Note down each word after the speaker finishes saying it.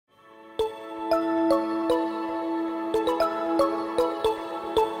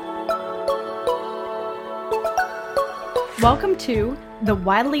Welcome to the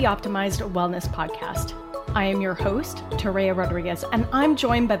Wildly Optimized Wellness Podcast. I am your host, Toréa Rodriguez, and I'm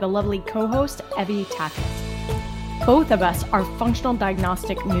joined by the lovely co-host, Evie Tackett. Both of us are functional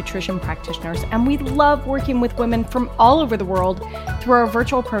diagnostic nutrition practitioners, and we love working with women from all over the world through our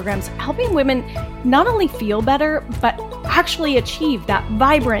virtual programs, helping women not only feel better, but actually achieve that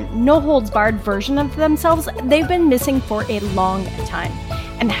vibrant, no-holds-barred version of themselves they've been missing for a long time.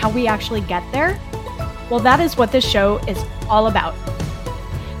 And how we actually get there? Well, that is what this show is all about.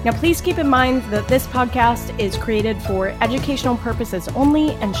 Now, please keep in mind that this podcast is created for educational purposes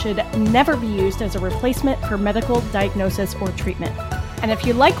only and should never be used as a replacement for medical diagnosis or treatment. And if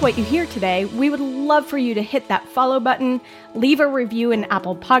you like what you hear today, we would love for you to hit that follow button, leave a review in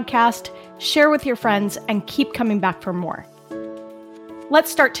Apple Podcast, share with your friends, and keep coming back for more.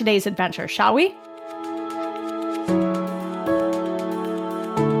 Let's start today's adventure, shall we?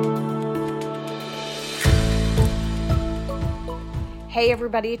 Hey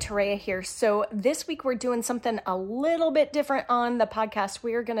everybody, Toréa here. So this week we're doing something a little bit different on the podcast.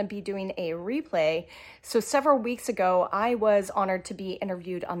 We are going to be doing a replay. So several weeks ago, I was honored to be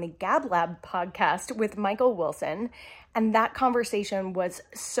interviewed on the GabLab podcast with Michael Wilson. And that conversation was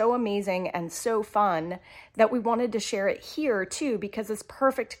so amazing and so fun that we wanted to share it here too, because it's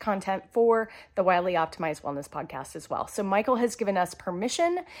perfect content for the Wildly Optimized Wellness podcast as well. So Michael has given us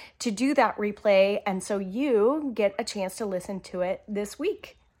permission to do that replay. And so you get a chance to listen to it this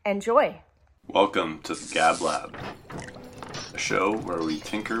week. Enjoy. Welcome to the GabLab, a show where we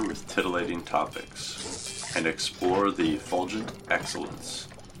tinker with titillating topics and explore the effulgent excellence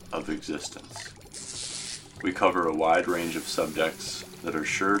of existence. We cover a wide range of subjects that are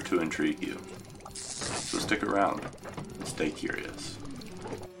sure to intrigue you. So stick around and stay curious.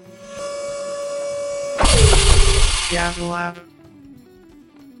 GabLab.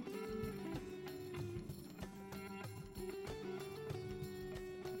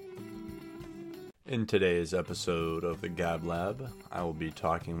 In today's episode of the GabLab, I will be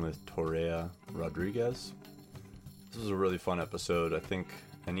talking with Toréa Rodriguez. This is a really fun episode. I think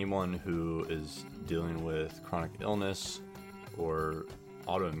anyone who is dealing with chronic illness or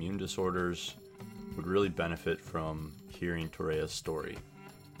autoimmune disorders would really benefit from hearing Toréa's story.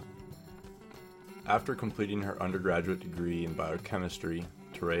 After completing her undergraduate degree in biochemistry,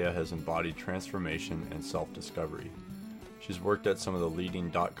 Toréa has embodied transformation and self-discovery. She's worked at some of the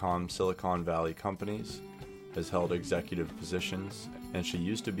leading .com Silicon Valley companies, has held executive positions, and she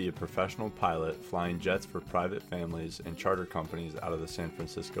used to be a professional pilot flying jets for private families and charter companies out of the San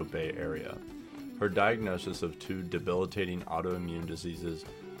Francisco Bay Area. Her diagnosis of 2 debilitating autoimmune diseases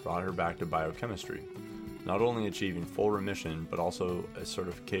brought her back to biochemistry, not only achieving full remission, but also a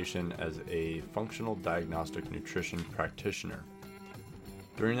certification as a functional diagnostic nutrition practitioner.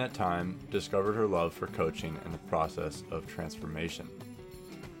 During that time, discovered her love for coaching and the process of transformation.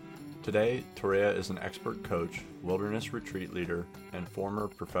 Today, Toréa is an expert coach, wilderness retreat leader, and former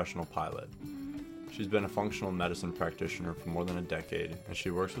professional pilot. She's been a functional medicine practitioner for more than a decade, and she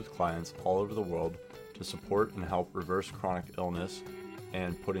works with clients all over the world to support and help reverse chronic illness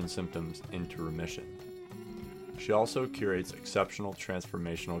and putting symptoms into remission. She also curates exceptional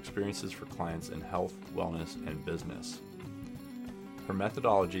transformational experiences for clients in health, wellness, and business. Her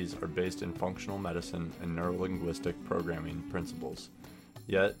methodologies are based in functional medicine and neurolinguistic programming principles,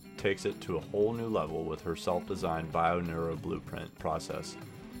 yet takes it to a whole new level with her self-designed bio-neuro blueprint process,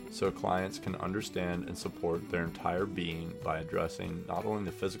 so clients can understand and support their entire being by addressing not only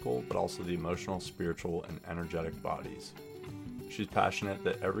the physical, but also the emotional, spiritual, and energetic bodies. She's passionate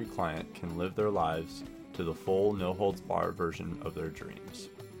that every client can live their lives to the full, no-holds-barred version of their dreams.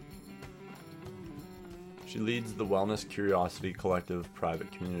 She leads the Wellness Curiosity Collective private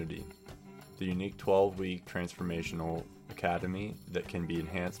community, the unique 12-week transformational academy that can be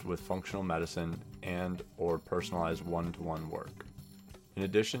enhanced with functional medicine and or personalized one-to-one work. In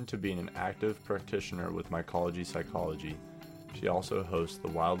addition to being an active practitioner with mycology psychology, she also hosts the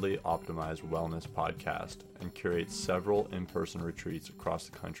Wildly Optimized Wellness podcast and curates several in-person retreats across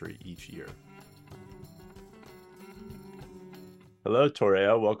the country each year. Hello,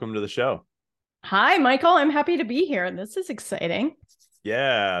 Toréa. Welcome to the show. Hi, Michael. I'm happy to be here. This is exciting.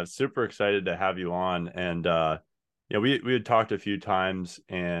 Yeah, super excited to have you on. And we had talked a few times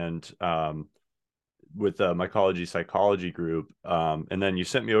and with the mycology psychology group, and then you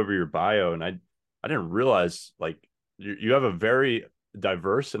sent me over your bio, and I didn't realize like you have a very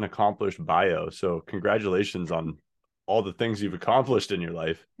diverse and accomplished bio. So congratulations on all the things you've accomplished in your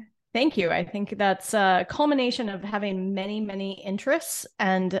life. Thank you. I think that's a culmination of having many, many interests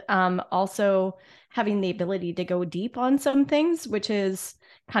and also having the ability to go deep on some things, which is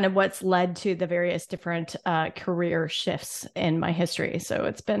kind of what's led to the various different career shifts in my history. So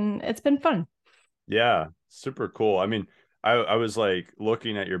it's been fun. Yeah, super cool. I mean, I was like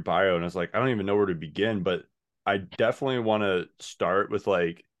looking at your bio and I was like, I don't even know where to begin, but I definitely want to start with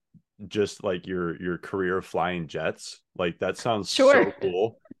like just like your career of flying jets. Like that sounds Sure. so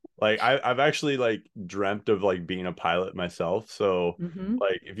cool. Like I've actually like dreamt of like being a pilot myself. So Hmm.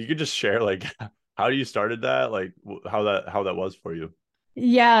 like if you could just share like how you started that, like how that was for you.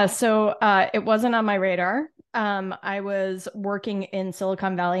 Yeah, so it wasn't on my radar. I was working in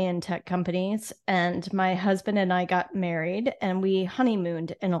Silicon Valley in tech companies, and my husband and I got married and we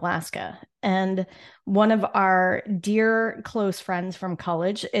honeymooned in Alaska. And one of our dear close friends from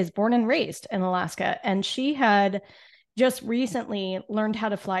college is born and raised in Alaska, and she had just recently learned how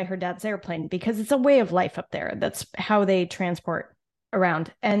to fly her dad's airplane because it's a way of life up there. That's how they transport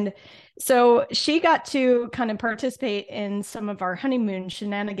around. And so she got to kind of participate in some of our honeymoon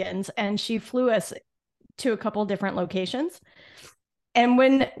shenanigans, and she flew us to a couple different locations. And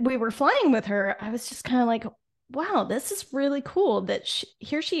when we were flying with her, I was just kind of like, wow, this is really cool that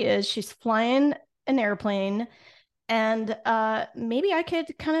here she is. She's flying an airplane, and maybe I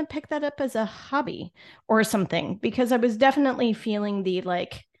could kind of pick that up as a hobby or something because I was definitely feeling the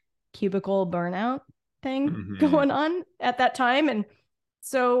like cubicle burnout thing Hmm. going on at that time. And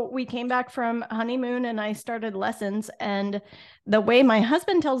so we came back from honeymoon and I started lessons. And the way my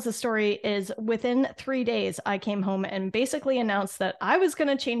husband tells the story is within 3 days, I came home and basically announced that I was going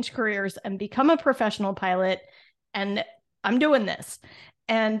to change careers and become a professional pilot. And I'm doing this.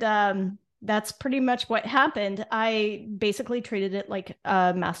 And that's pretty much what happened. I basically treated it like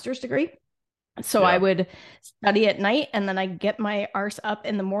a master's degree. So I Yeah. would study at night and then I'd get my arse up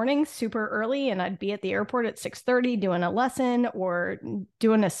in the morning super early and I'd be at the airport at 6:30 doing a lesson or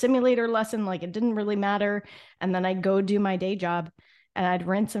doing a simulator lesson, like it didn't really matter. And then I'd go do my day job and I'd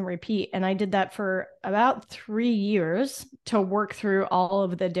rinse and repeat. And I did that for about 3 years to work through all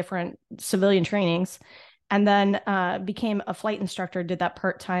of the different civilian trainings. And then became a flight instructor, did that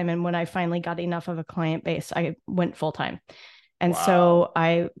part time. And when I finally got enough of a client base, I went full time. And Wow. so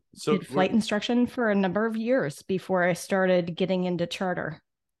I So did flight instruction for a number of years before I started getting into charter.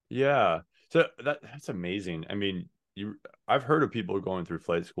 yeah. So that's amazing. I mean, I've heard of people going through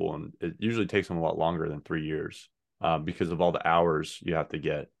flight school and it usually takes them a lot longer than 3 years, because of all the hours you have to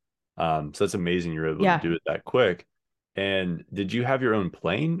get. So that's amazing you're able to Yeah, do it that quick. And did you have your own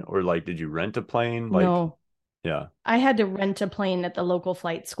plane or like did you rent a plane? Like, no, yeah, I had to rent a plane at the local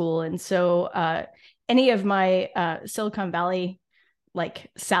flight school. And so any of my Silicon Valley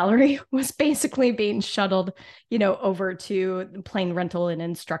like salary was basically being shuttled, over to plane rental and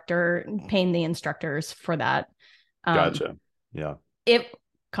instructor, paying the instructors for that. Um, gotcha. Yeah. it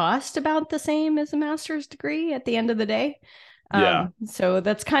cost about the same as a master's degree at the end of the day. Yeah. So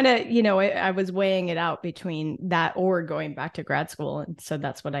that's kind of, I was weighing it out between that or going back to grad school. And so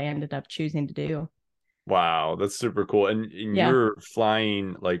that's what I ended up choosing to do. Wow, that's super cool. And Yeah. you're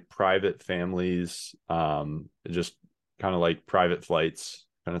flying like private families, just kind of like private flights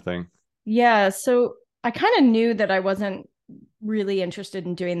kind of thing. Yeah. So I kind of knew that I wasn't really interested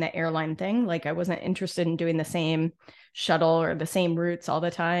in doing the airline thing. Like I wasn't interested in doing the same shuttle or the same routes all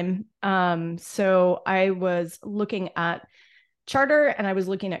the time. So I was looking at charter and I was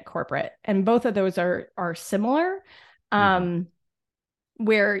looking at corporate, and both of those are similar. Hmm. Um,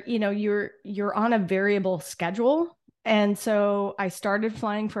 where you're on a variable schedule. And so I started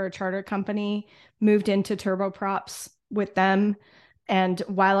flying for a charter company, moved into turboprops with them. And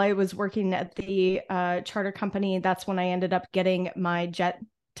while I was working at the charter company, that's when I ended up getting my jet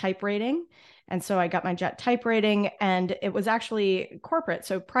type rating. And so I got my jet type rating, and it was actually corporate,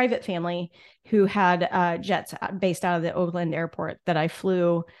 so private family who had jets based out of the Oakland airport that I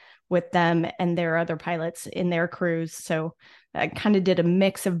flew with them and their other pilots in their crews. So I kind of did a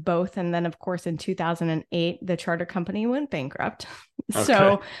mix of both. And then, of course, in 2008, the charter company went bankrupt. Okay.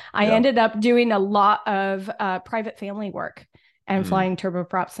 So I Yeah. ended up doing a lot of private family work and Mm. flying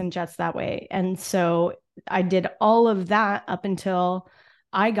turboprops and jets that way. And so I did all of that up until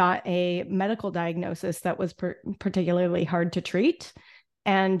I got a medical diagnosis that was particularly hard to treat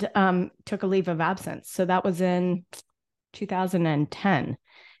and took a leave of absence. So that was in 2010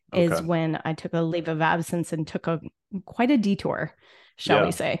 is Okay. when I took a leave of absence and took a quite a detour, shall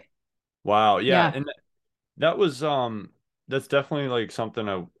we Yeah. say. Wow. Yeah. Yeah. And that was that's definitely like something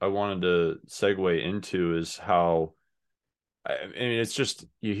I wanted to segue into is how I mean it's just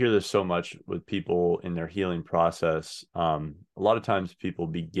you hear this so much with people in their healing process. A lot of times people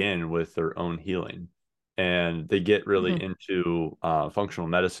begin with their own healing and they get really Mhm. into functional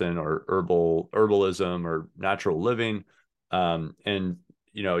medicine or herbalism or natural living. And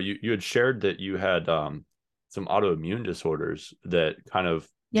you had shared that you had some autoimmune disorders that kind of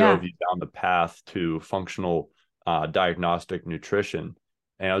Yeah, drove you down the path to functional diagnostic nutrition.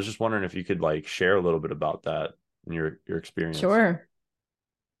 And I was just wondering if you could like share a little bit about that and your experience. sure.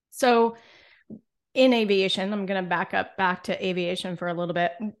 So in aviation, I'm going to back up back to aviation for a little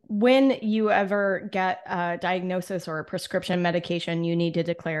bit. When you ever get a diagnosis or a prescription medication, you need to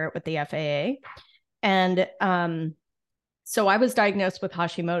declare it with the FAA. And so I was diagnosed with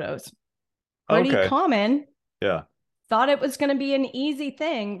Hashimoto's. Pretty Okay. common. Yeah. Thought it was going to be an easy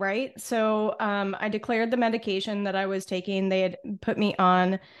thing, right? So I declared the medication that I was taking. They had put me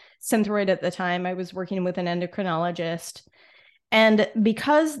on Synthroid at the time. I was working with an endocrinologist. And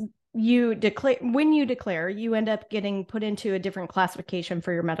because when you declare, you end up getting put into a different classification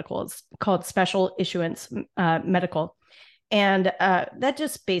for your medical. It's called special issuance medical. And that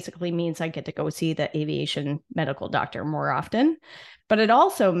just basically means I get to go see the aviation medical doctor more often. But it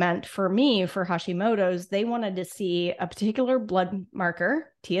also meant for me, for Hashimoto's, they wanted to see a particular blood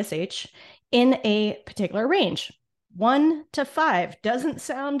marker, TSH, in a particular range. 1 to 5 doesn't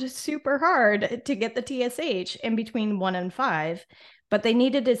sound super hard to get the TSH in between 1 and 5, but they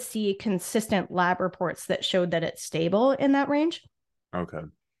needed to see consistent lab reports that showed that it's stable in that range. Okay.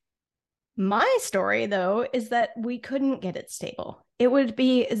 My story, though, is that we couldn't get it stable. It would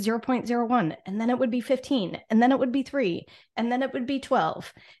be 0.01, and then it would be 15, and then it would be 3, and then it would be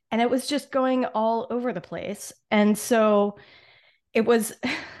 12. And it was just going all over the place. And so it was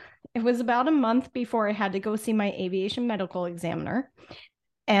it was about a month before I had to go see my aviation medical examiner.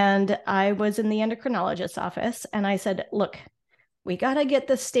 And I was in the endocrinologist's office, and I said, look, we got to get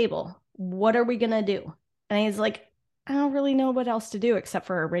this stable. What are we going to do? And he's like, I don't really know what else to do except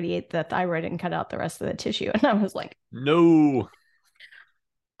for irradiate the thyroid and cut out the rest of the tissue. And I was like, No.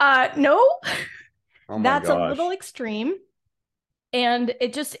 no, Oh my that's a little gosh. extreme. And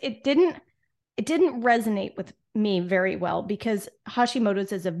it didn't resonate with me very well because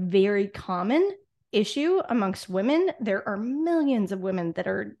Hashimoto's is a very common issue amongst women. There are millions of women that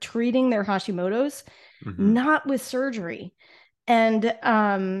are treating their Hashimoto's, Hmm. not with surgery. And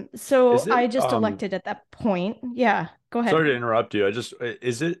so Is it I just elected at that point. Yeah, go ahead. sorry to interrupt you.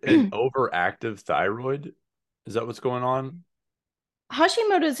 Is it an overactive thyroid? Is that what's going on?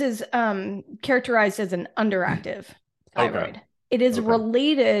 Hashimoto's is characterized as an underactive Okay. thyroid. It is Okay.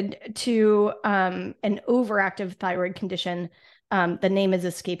 related to an overactive thyroid condition. The name is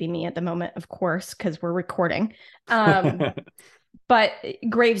escaping me at the moment, of course, because we're recording. Um, but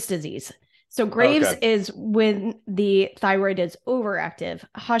Graves' disease. So Graves Okay. is when the thyroid is overactive.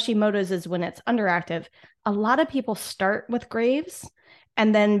 Hashimoto's is when it's underactive. A lot of people start with Graves,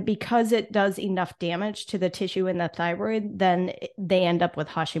 and then because it does enough damage to the tissue in the thyroid, then they end up with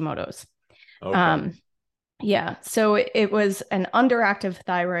Hashimoto's. Okay. Um, yeah, so it was an underactive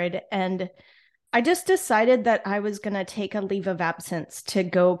thyroid, and I just decided that I was going to take a leave of absence to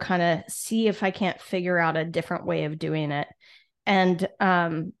go kind of see if I can't figure out a different way of doing it. And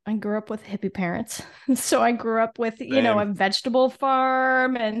I grew up with hippie parents. So I grew up with, a Same. vegetable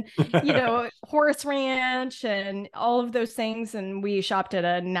farm and, horse ranch and all of those things. And we shopped at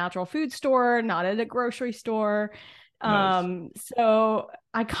a natural food store, not at a grocery store. Nice. So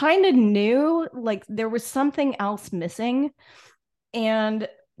I kind of knew like there was something else missing. And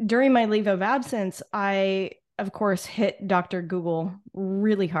during my leave of absence, I, of course, hit Dr. Google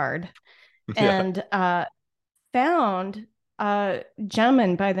really hard Yeah. and found a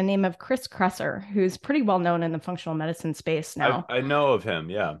gentleman by the name of Chris Kresser, who's pretty well known in the functional medicine space I now. I know of him.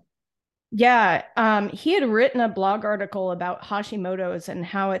 Yeah. Yeah, he had written a blog article about Hashimoto's and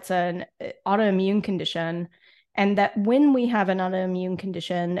how it's an autoimmune condition, and that when we have an autoimmune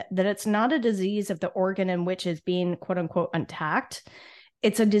condition, that it's not a disease of the organ in which is being quote unquote attacked.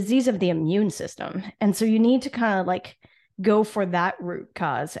 It's a disease of the immune system, and so you need to kind of like go for that root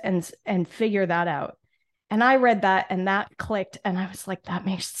cause and figure that out. And I read that and that clicked. And I was like, that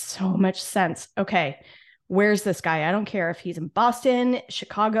makes so much sense. Okay, where's this guy? I don't care if he's in Boston,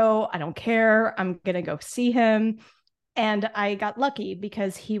 Chicago. I don't care. I'm going to go see him. And I got lucky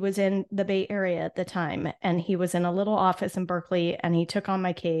because he was in the Bay Area at the time and he was in a little office in Berkeley and he took on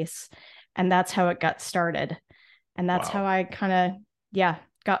my case. And that's how it got started. And that's how Wow. I kind of, yeah,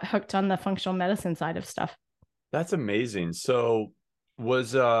 got hooked on the functional medicine side of stuff. That's amazing. So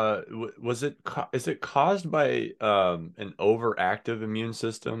was it is it caused by an overactive immune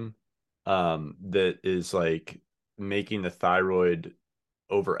system that is like making the thyroid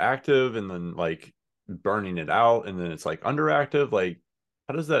overactive and then like burning it out and then it's like underactive? Like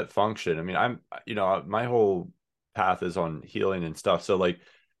how does that function? I mean, my whole path is on healing and stuff. So like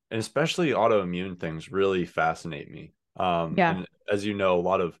and especially autoimmune things really fascinate me. Yeah. And as you know, a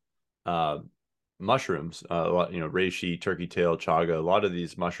lot of uh, mushrooms, a lot, reishi, turkey tail, chaga, a lot of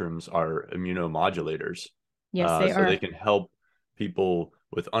these mushrooms are immunomodulators. Yes, they So they are. can help people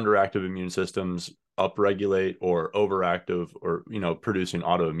with underactive immune systems upregulate or overactive or, producing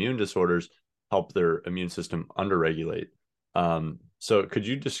autoimmune disorders, help their immune system underregulate. So could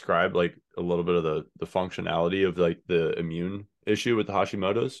you describe like a little bit of the functionality of like the immune issue with the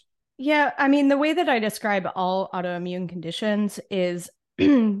Hashimoto's? Yeah, I mean, the way that I describe all autoimmune conditions is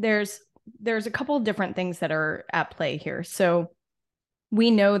there's a couple of different things that are at play here. So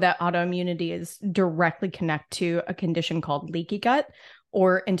we know that autoimmunity is directly connected to a condition called leaky gut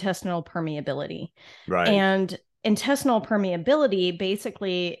or intestinal permeability. Right. And intestinal permeability,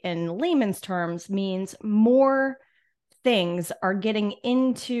 basically in layman's terms, means more things are getting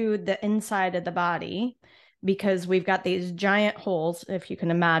into the inside of the body because we've got these giant holes, if you can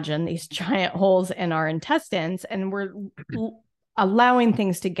imagine, these giant holes in our intestines, and we're allowing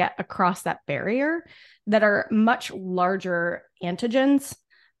things to get across that barrier that are much larger antigens.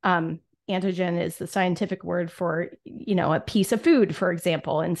 Antigen is the scientific word for, a piece of food, for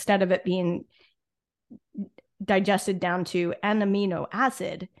example. Instead of it being digested down to an amino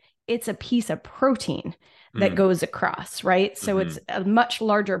acid, it's a piece of protein that Mm. goes across, right? So Hmm. it's a much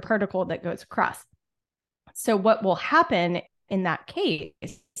larger particle that goes across. So what will happen in that case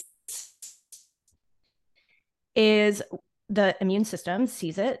is the immune system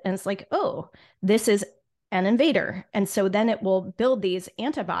sees it and it's like, oh, this is an invader. And so then it will build these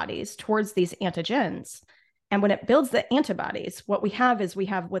antibodies towards these antigens. And when it builds the antibodies, what we have is we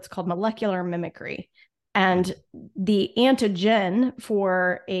have what's called molecular mimicry. And the antigen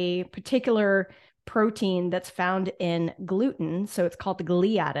for a particular protein that's found in gluten, so it's called the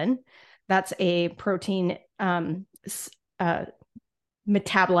gliadin, that's a protein uh,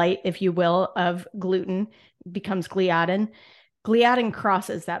 metabolite, if you will, of gluten, becomes gliadin. Gliadin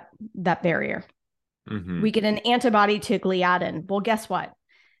crosses that barrier. Hmm. We get an antibody to gliadin. Well, guess what?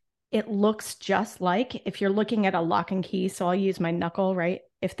 It looks just like, if you're looking at a lock and key, so I'll use my knuckle, right?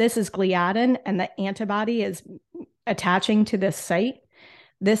 If this is gliadin and the antibody is attaching to this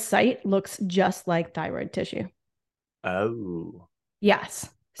site looks just like thyroid tissue. Oh, Yes.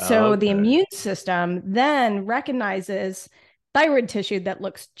 So the okay. immune system then recognizes thyroid tissue that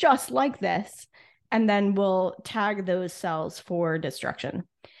looks just like this and then will tag those cells for destruction.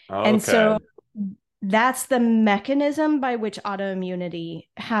 And Okay. so that's the mechanism by which autoimmunity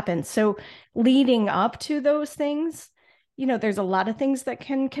happens. So leading up to those things, there's a lot of things that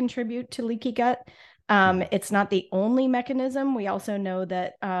can contribute to leaky gut. Mhm. It's not the only mechanism. We also know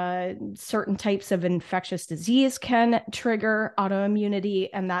that certain types of infectious disease can trigger autoimmunity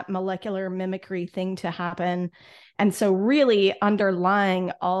and that molecular mimicry thing to happen. And so, really,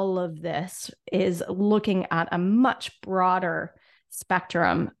 underlying all of this is looking at a much broader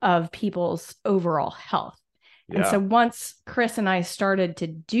spectrum of people's overall health. And so, Yeah. once Chris and I started to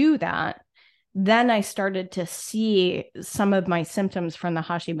do that, then I started to see some of my symptoms from the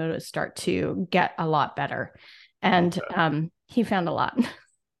Hashimoto's start to get a lot better. And Okay. he found a lot,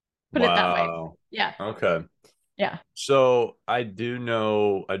 put it that way. Wow. Yeah. Okay. Yeah. So I do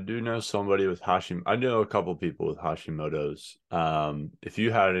know somebody with I know a couple people with Hashimoto's. If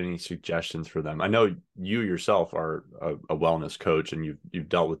you had any suggestions for them, I know you yourself are a wellness coach and you've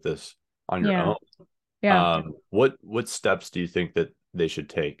dealt with this on your Yeah. own. Yeah. What steps do you think that they should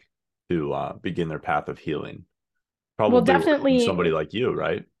take to begin their path of healing? Well, Probably working with somebody definitely, like you,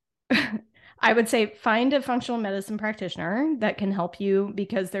 right? I would say find a functional medicine practitioner that can help you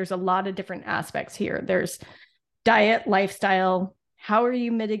because there's a lot of different aspects here. There's diet, lifestyle. How are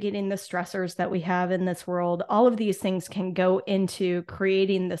you mitigating the stressors that we have in this world? All of these things can go into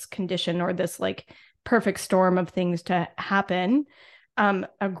creating this condition or this like perfect storm of things to happen.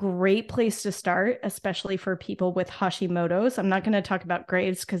 A great place to start, especially for people with Hashimoto's. I'm not going to talk about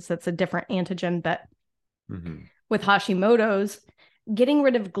Graves because that's a different antigen, but Hmm. with Hashimoto's, getting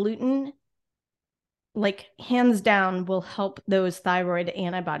rid of gluten, like hands down, will help those thyroid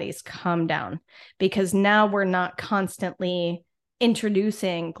antibodies come down because now we're not constantly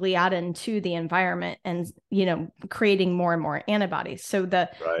introducing gliadin to the environment and creating more and more antibodies. So the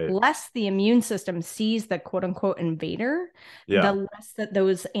Right. less the immune system sees the quote unquote invader, the Yeah. less that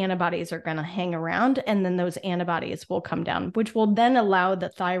those antibodies are going to hang around, and then those antibodies will come down, which will then allow the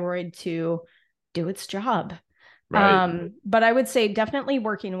thyroid to do its job. Right. But I would say definitely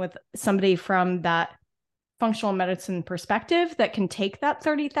working with somebody from that functional medicine perspective that can take that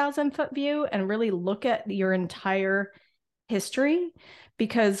 30,000-foot view and really look at your entire history,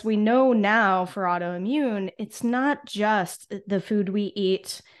 because we know now for autoimmune, it's not just the food we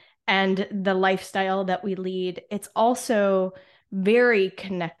eat and the lifestyle that we lead. It's also very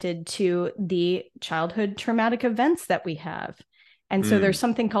connected to the childhood traumatic events that we have. And so there's Mm,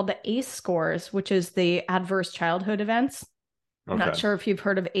 something called the ACE scores, which is the adverse childhood events. I'm not okay. sure if you've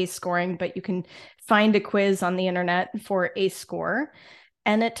heard of ACE scoring, but you can find a quiz on the internet for ACE score.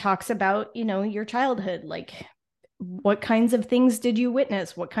 And it talks about, your childhood, like what kinds of things did you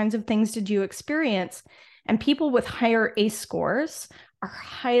witness? What kinds of things did you experience? And people with higher ACE scores are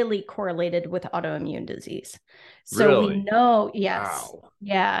highly correlated with autoimmune disease. So we Really? know, yes, Wow.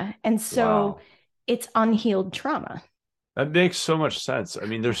 yeah. And so Wow. it's unhealed trauma. That makes so much sense. I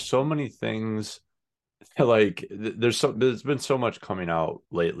mean, there's so many things like there's been so much coming out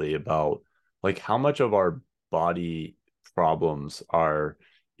lately about like how much of our body problems are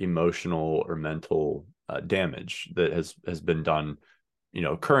emotional or mental damage that has been done,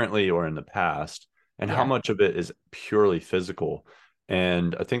 currently or in the past, and how Yeah, much of it is purely physical.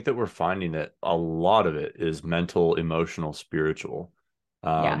 And I think that we're finding that a lot of it is mental, emotional, spiritual.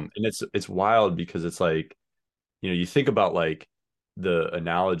 yeah. And it's wild because it's like, you think about like the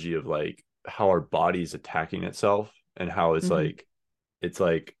analogy of like how our body's attacking itself and how Mhm. it's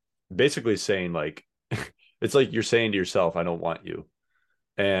like basically saying like it's like you're saying to yourself, I don't want you.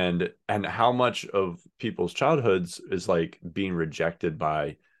 And how much of people's childhoods is like being rejected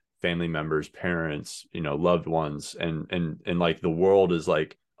by family members, parents, loved ones, and like the world is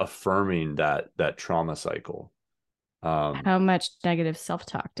like affirming that trauma cycle. How much negative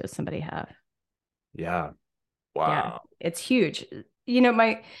self-talk does somebody have? Yeah. Yeah, Wow. it's huge.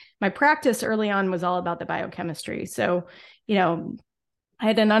 My practice early on was all about the biochemistry. So, you know, I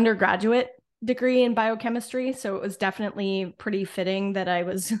had an undergraduate degree in biochemistry, so it was definitely pretty fitting that I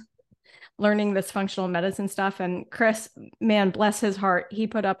was learning this functional medicine stuff. And Chris, man, bless his heart, he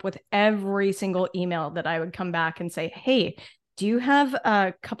put up with every single email that I would come back and say, "Hey, do you have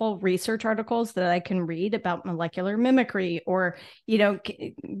a couple research articles that I can read about molecular mimicry?" Or,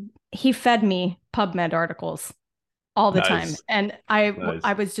 he fed me PubMed articles all the time, Nice. and I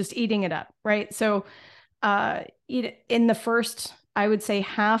Nice. was just eating it up, right? So in the first, I would say,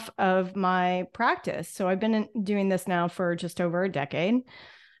 half of my practice, so I've been doing this now for just over a decade.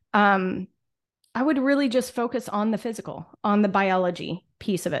 um I would really just focus on the physical, on the biology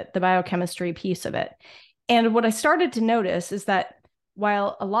piece of it, the biochemistry piece of it. And what I started to notice is that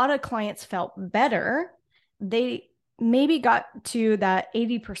while a lot of clients felt better, they maybe got to that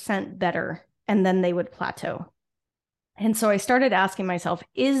 80% better and then they would plateau. And so I started asking myself,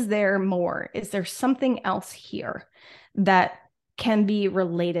 is there more? Is there something else here that can be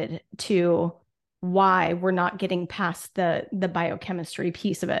related to why we're not getting past the biochemistry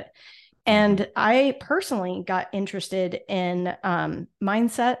piece of it? Mhm. And I personally got interested in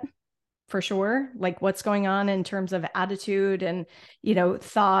mindset for sure, like what's going on in terms of attitude and,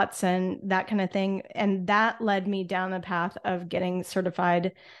 thoughts and that kind of thing. And that led me down the path of getting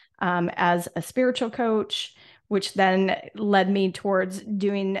certified as a spiritual coach, which then led me towards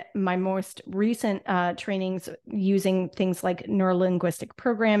doing my most recent trainings using things like neurolinguistic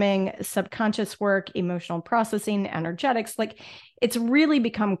programming, subconscious work, emotional processing, energetics. Like, it's really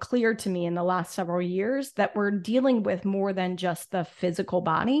become clear to me in the last several years that we're dealing with more than just the physical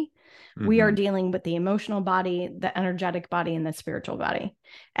body. We are Mhm. dealing with the emotional body, the energetic body, and the spiritual body.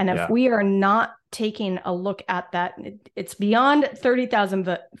 And if Yeah. we are not taking a look at that, it's beyond 30,000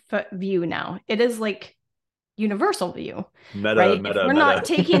 foot view now. It is like universal view, Meta, right? If meta, we're not meta.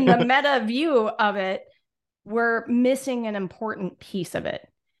 taking the meta view of it, we're missing an important piece of it.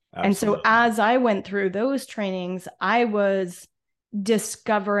 And so Absolutely. as I went through those trainings, I was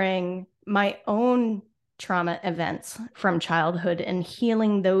discovering my own trauma events from childhood and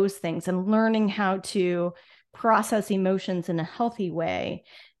healing those things and learning how to process emotions in a healthy way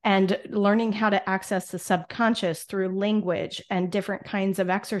and learning how to access the subconscious through language and different kinds of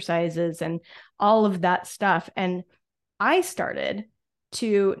exercises and all of that stuff. And I started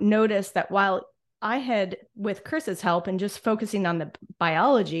to notice that while I had, with Chris's help and just focusing on the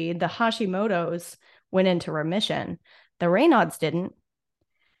biology, the Hashimoto's went into remission. The Raynaud's didn't,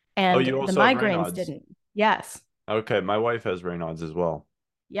 Oh, and you the also have migraines Raynaud's. didn't. Yes. Okay, my wife has Raynaud's as well.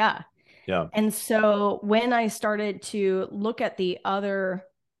 Yeah. Yeah. And so when I started to look at the other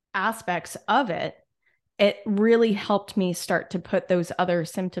aspects of it, it really helped me start to put those other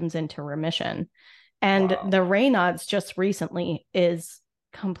symptoms into remission. And Wow. the Raynaud's just recently is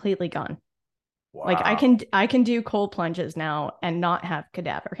completely gone. Like Wow. I can do cold plunges now and not have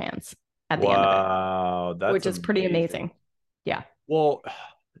cadaver hands at the end of it, Wow. That's which is pretty amazing. amazing. Yeah. Well,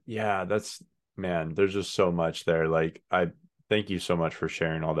 yeah, man, there's just so much there. Like, I thank you so much for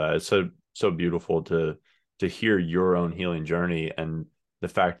sharing all that. It's so beautiful to hear your own healing journey. And the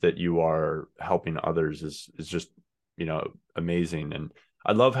fact that you are helping others is just, amazing. And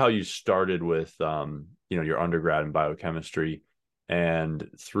I love how you started with, your undergrad in biochemistry, and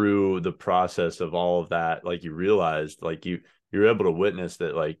through the process of all of that, like you realized, like you're able to witness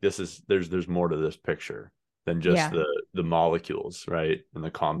that, like, there's more to this picture than just Yeah. the molecules, right? And the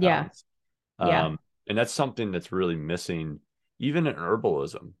Yeah. compounds. Yeah. And that's something that's really missing even in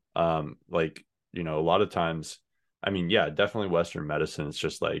herbalism. Like, a lot of times, I mean, yeah, definitely Western medicine. It's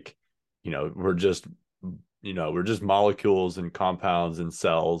just like, we're just, we're just molecules and compounds and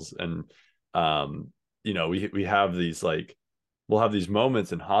cells. And, we have these, like, we'll have these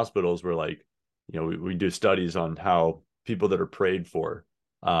moments in hospitals where, like, we do studies on how people that are prayed for,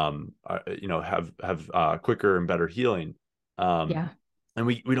 have quicker and better healing. Um, Yeah. and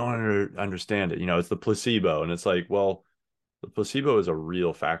we don't understand it. It's the placebo, and it's like, well, the placebo is a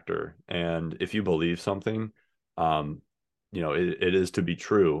real factor, and if you believe something, um it is to be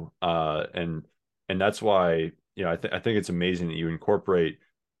true, and that's why, I think it's amazing that you incorporate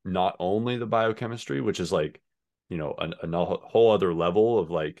not only the biochemistry, which is like, a whole other level of,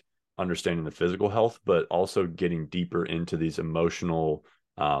 like, understanding the physical health, but also getting deeper into these emotional,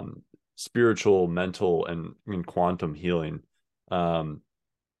 spiritual, mental, and quantum healing. um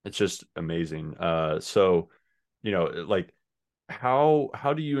it's just amazing. So, like,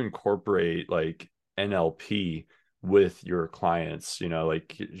 how do you incorporate, like, NLP with your clients? Like,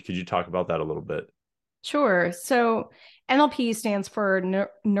 could you talk about that a little bit? Sure. So NLP stands for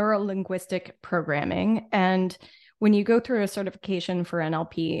neuro-linguistic programming. And when you go through a certification for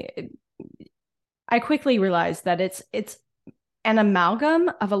NLP, I quickly realized that it's an amalgam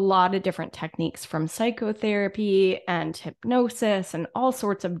of a lot of different techniques, from psychotherapy and hypnosis, and all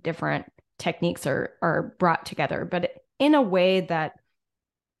sorts of different techniques are brought together, but in a way that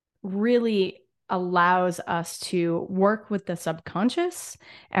really allows us to work with the subconscious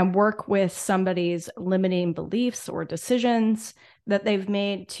and work with somebody's limiting beliefs or decisions that they've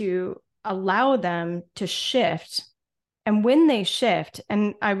made, to allow them to shift. And when they shift,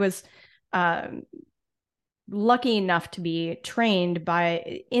 and I was uh, lucky enough to be trained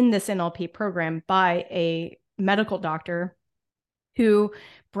by in this NLP program by a medical doctor who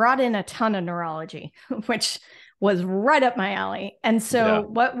brought in a ton of neurology, which was right up my alley. And so Yeah,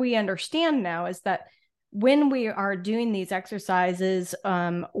 what we understand now is that when we are doing these exercises,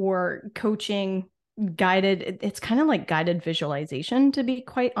 or coaching guided, it's kind of like guided visualization, to be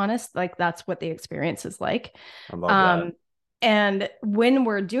quite honest. Like, that's what the experience is like. I love that. Um, and when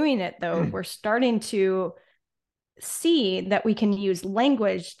we're doing it, though, we're starting to see that we can use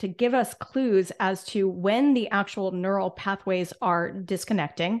language to give us clues as to when the actual neural pathways are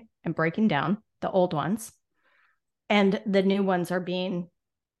disconnecting and breaking down, the old ones, and the new ones are being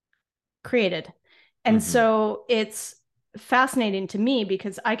created. And Hmm. so it's fascinating to me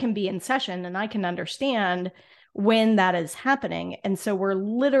because I can be in session and I can understand when that is happening. And so we're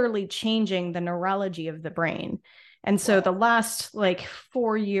literally changing the neurology of the brain. And so the Wow. last, like,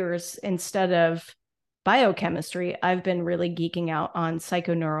 4 years, instead of biochemistry, I've been really geeking out on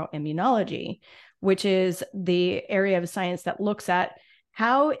psychoneuroimmunology, which is the area of science that looks at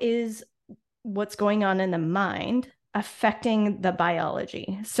how is what's going on in the mind affecting the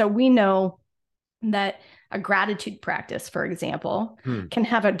biology. So we know that a gratitude practice, for example, Hmm. can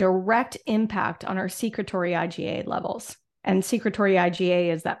have a direct impact on our secretory IgA levels. And secretory IgA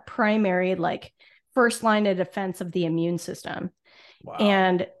is that primary, like, first line of defense of the immune system. Wow.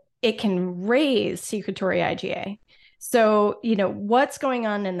 And it can raise secretory IgA. So, what's going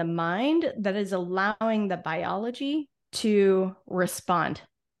on in the mind that is allowing the biology to respond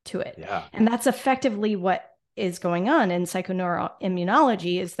to it? Yeah. And that's effectively what is going on in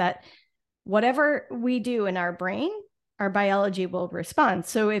psychoneuroimmunology, is that whatever we do in our brain, our biology will respond.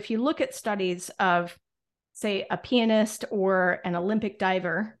 So if you look at studies of, say, a pianist or an Olympic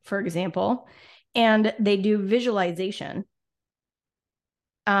diver, for example, and they do visualization,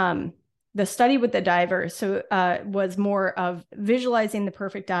 um, the study with the diver was more of visualizing the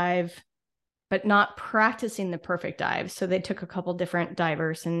perfect dive, but not practicing the perfect dive. So they took a couple different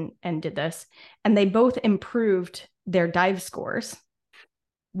divers and did this, and they both improved their dive scores.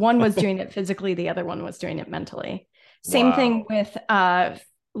 One was doing it physically, the other one was doing it mentally. Same thing Wow. with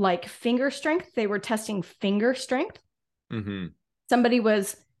like finger strength. They were testing finger strength. Hmm. Somebody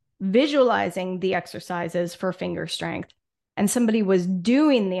was visualizing the exercises for finger strength, and somebody was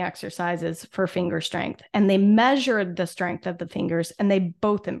doing the exercises for finger strength, and they measured the strength of the fingers, and they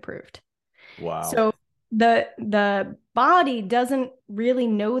both improved. Wow. So the body doesn't really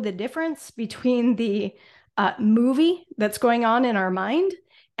know the difference between the movie that's going on in our mind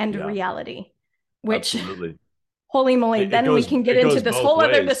and Yeah, reality, which absolutely. holy moly, then we can get it into goes this both whole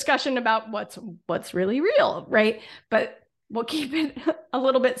other ways. discussion about what's really real, right? But we'll keep it a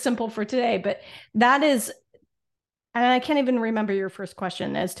little bit simple for today. But that is, and I can't even remember your first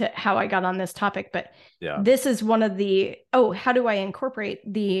question as to how I got on this topic, but Yeah. this is one of the, how do I incorporate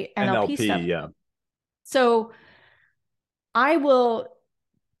the NLP stuff? Yeah. So I will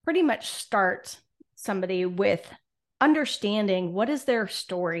pretty much start somebody with understanding what is their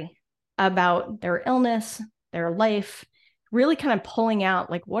story about their illness, their life, really kind of pulling out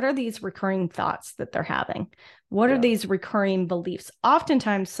like what are these recurring thoughts that they're having? What are these recurring beliefs?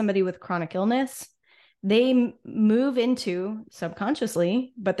 Oftentimes somebody with chronic illness, they move into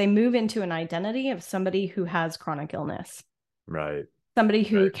subconsciously, but they move into an identity of somebody who has chronic illness. Right. Somebody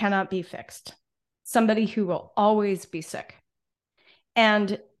who cannot be fixed. Somebody who will always be sick.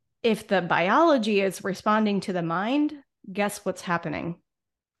 And if the biology is responding to the mind, guess what's happening?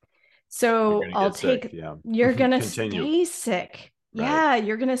 So I'll take, you're going to stay sick. Right. Yeah,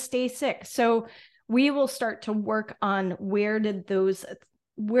 you're going to stay sick. So we will start to work on where did those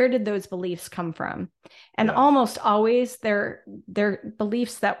beliefs come from? And almost always they're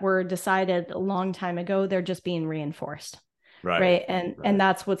beliefs that were decided a long time ago. They're just being reinforced. Right. And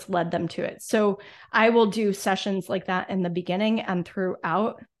that's what's led them to it. So I will do sessions like that in the beginning and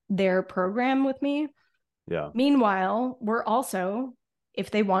throughout their program with me. Yeah. Meanwhile, we're also, if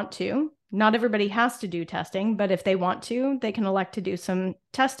they want to, not everybody has to do testing, but if they want to, they can elect to do some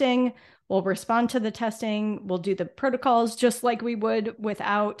testing. We'll respond to the testing. We'll do the protocols just like we would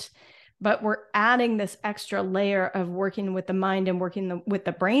without, but we're adding this extra layer of working with the mind and working with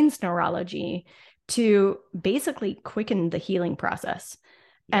the brain's neurology to basically quicken the healing process.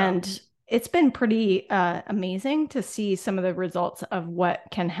 Yeah. And it's been pretty amazing to see some of the results of what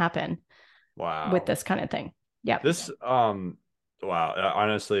can happen with this kind of thing. Yeah. This, wow.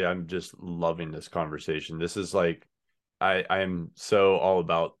 Honestly, I'm just loving this conversation. This is like, I'm so all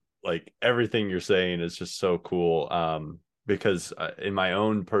about like everything you're saying is just so cool. Because in my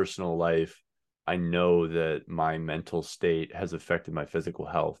own personal life, I know that my mental state has affected my physical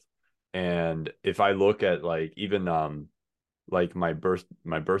health. And if I look at like even like my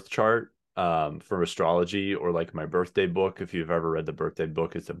birth chart from astrology, or like my birthday book, if you've ever read the birthday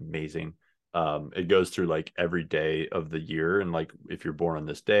book, it's amazing. It goes through like every day of the year, and like if you're born on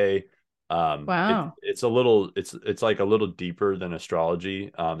this day. Wow. It's like a little deeper than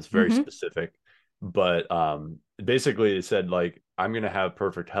astrology. It's very specific, but basically it said like I'm gonna have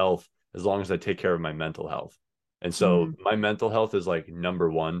perfect health as long as I take care of my mental health. And so my mental health is like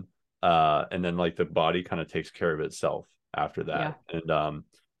number one. And then like the body kind of takes care of itself after that. Yeah. And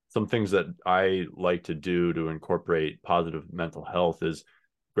some things that I like to do to incorporate positive mental health is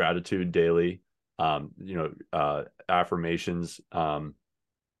gratitude daily, affirmations,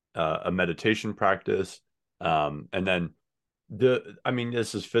 a meditation practice, and then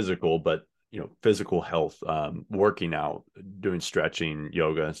this is physical, but physical health, working out, doing stretching,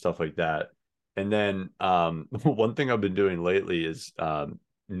 yoga, and stuff like that. And then one thing I've been doing lately is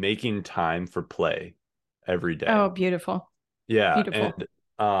making time for play every day. Oh, beautiful. Yeah. Beautiful. And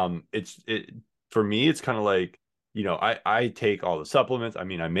it for me, it's kind of like, I take all the supplements. I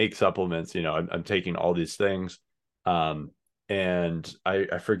mean, I make supplements, I'm taking all these things. And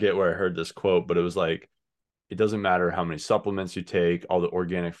I forget where I heard this quote, but it was like, it doesn't matter how many supplements you take, all the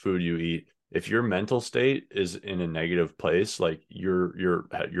organic food you eat. If your mental state is in a negative place, like your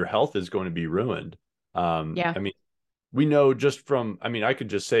health is going to be ruined. Yeah. I mean, we know just from, I could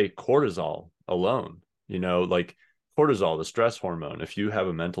just say cortisol alone, like cortisol, the stress hormone. If you have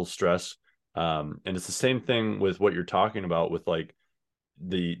a mental stress, and it's the same thing with what you're talking about with like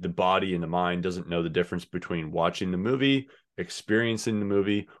the body and the mind doesn't know the difference between watching the movie, experiencing the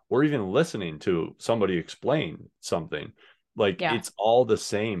movie, or even listening to somebody explain something. Like it's all the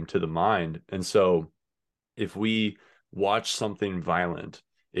same to the mind. And so if we watch something violent,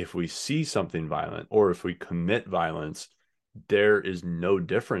 if we see something violent, or if we commit violence, there is no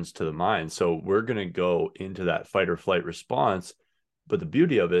difference to the mind. So we're going to go into that fight or flight response. But the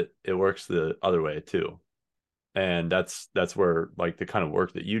beauty of it, it works the other way too. And that's where like the kind of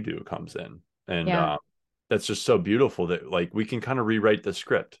work that you do comes in. And that's just so beautiful that like we can kind of rewrite the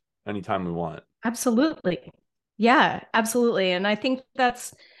script anytime we want. Absolutely. Yeah, absolutely. And I think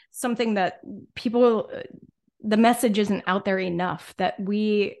that's something that the message isn't out there enough, that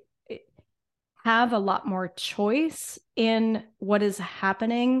we have a lot more choice in what is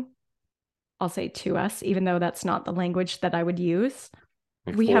happening. I'll say to us, even though that's not the language that I would use.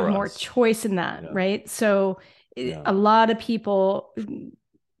 We have more choice in that, right? So a lot of people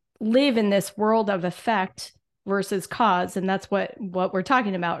live in this world of effect versus cause. And that's what we're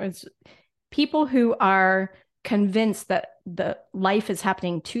talking about is people who are convinced that the life is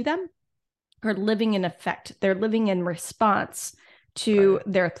happening to them, are living in effect. They're living in response to Right.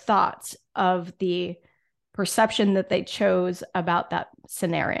 their thoughts of the perception that they chose about that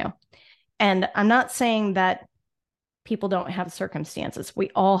scenario. And I'm not saying that people don't have circumstances. We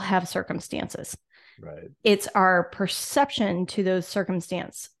all have circumstances. Right. It's our perception to those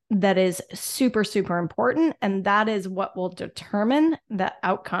circumstances that is super, super important. And that is what will determine the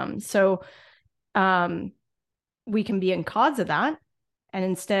outcome. So we can be in cause of that and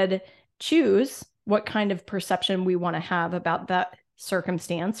instead choose what kind of perception we want to have about that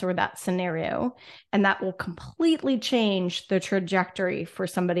circumstance or that scenario. And that will completely change the trajectory for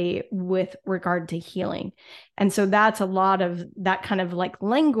somebody with regard to healing. And so that's a lot of that kind of like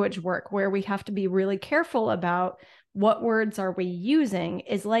language work where we have to be really careful about what words are we using?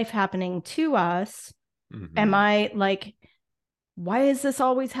 Is life happening to us? Am Mm-hmm. I like, why is this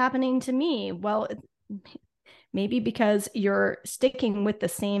always happening to me? Well, maybe because you're sticking with the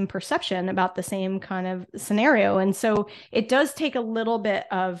same perception about the same kind of scenario. And so it does take a little bit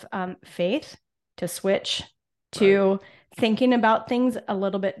of faith to switch Right. to thinking about things a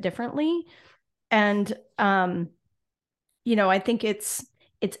little bit differently. And, I think it's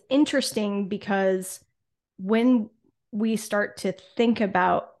interesting because when we start to think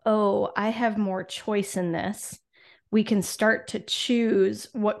about, oh, I have more choice in this, we can start to choose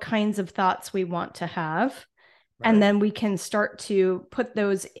what kinds of thoughts we want to have, and Right. then we can start to put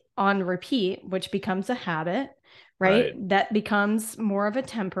those on repeat, which becomes a habit, right? Right. That becomes more of a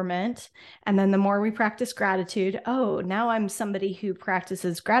temperament. And then the more we practice gratitude, oh, now I'm somebody who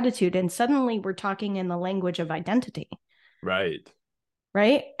practices gratitude. And suddenly we're talking in the language of identity, Right.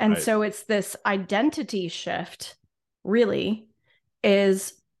 right? And Right. so it's this identity shift, really,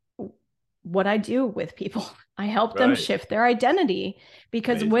 is what I do with people. I help them Right. shift their identity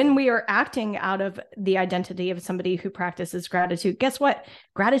because when Amazing. we are acting out of the identity of somebody who practices gratitude, guess what?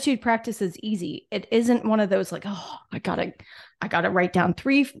 Gratitude practice is easy. It isn't one of those like, oh, I gotta write down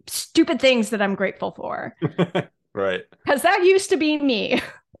 3 stupid things that I'm grateful for. Right. Because that used to be me,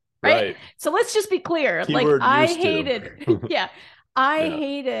 right? Right. So let's just be clear. Like Keyword I used to. hated, yeah, I Yeah.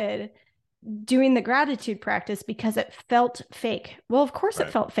 hated doing the gratitude practice because it felt fake. Well, of course it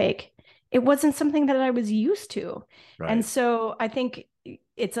Right. felt fake. It wasn't something that I was used to. And Right. so I think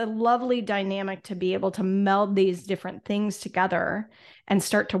it's a lovely dynamic to be able to meld these different things together and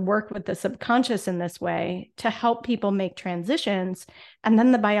start to work with the subconscious in this way to help people make transitions. And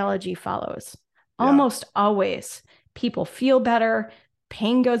then the biology follows. Yeah. Almost always, people feel better,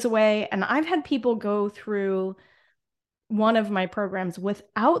 pain goes away. And I've had people go through one of my programs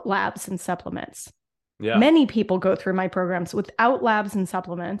without labs and supplements. Yeah. Many people go through my programs without labs and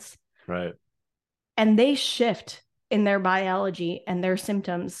supplements, Right. and they shift in their biology and their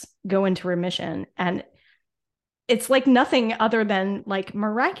symptoms go into remission. And it's like nothing other than like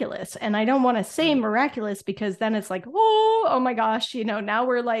miraculous. And I don't want to say Right. miraculous because then it's like, oh my gosh, now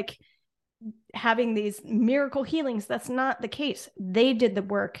we're like having these miracle healings. That's not the case. They did the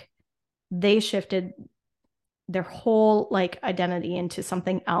work, they shifted their whole like identity into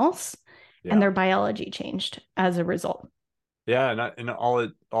something else, and Yeah. their biology changed as a result. Yeah. And all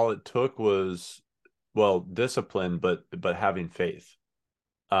it took was, well, discipline, but having faith.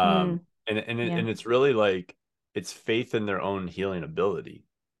 Mm, And yeah, it's really like it's faith in their own healing ability.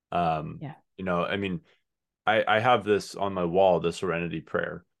 Um, yeah. I mean, I have this on my wall, the serenity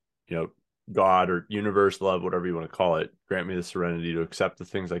prayer. You know, God or universe, love, whatever you want to call it, grant me the serenity to accept the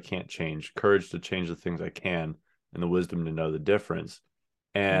things I can't change, courage to change the things I can, and the wisdom to know the difference.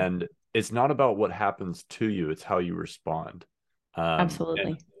 Yeah, And it's not about what happens to you, it's how you respond. And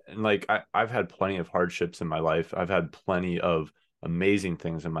absolutely. like I've had plenty of hardships in my life. I've had plenty of amazing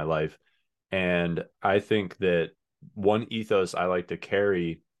things in my life. And I think that one ethos I like to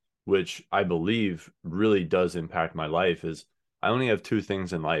carry, which I believe really does impact my life, is I only have two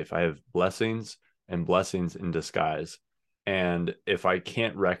things in life. I have blessings and blessings in disguise. And if I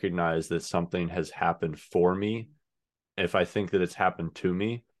can't recognize that something has happened for me, if I think that it's happened to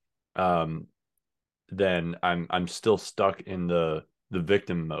me, um, then I'm still stuck in the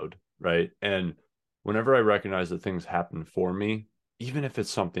victim mode, right? And whenever I recognize that things happen for me, even if it's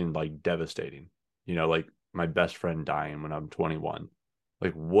something like devastating, like my best friend dying when I'm 21,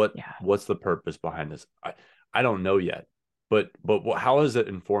 like Yeah, what's the purpose behind this? I don't know yet, but how has it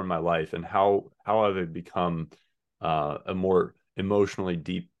informed my life, and how have I become a more emotionally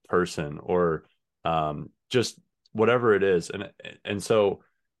deep person, or just whatever it is, and so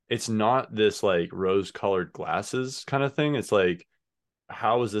it's not this like rose colored glasses kind of thing. It's like,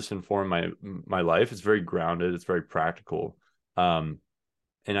 how has this informed my life? It's very grounded. It's very practical. Um,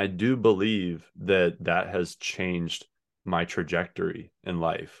 And I do believe that that has changed my trajectory in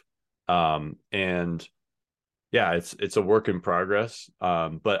life. And yeah, it's a work in progress.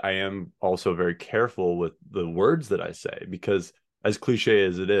 But I am also very careful with the words that I say, because as cliche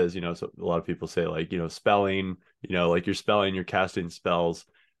as it is, so a lot of people say, like, spelling, like you're spelling, you're casting spells,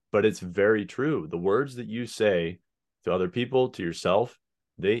 but it's very true. The words that you say to other people, to yourself,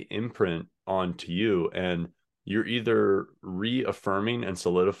 they imprint onto you, and you're either reaffirming and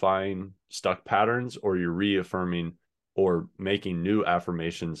solidifying stuck patterns, or you're reaffirming or making new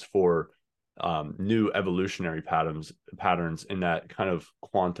affirmations for new evolutionary patterns in that kind of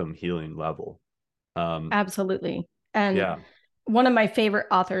quantum healing level. Absolutely. And Yeah, one of my favorite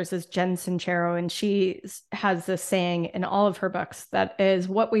authors is Jen Sincero, and she has this saying in all of her books that is,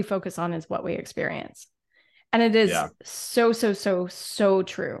 what we focus on is what we experience. And it is yeah, so, so, so, so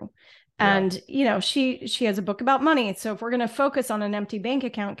true. yeah, And she has a book about money. So if we're going to focus on an empty bank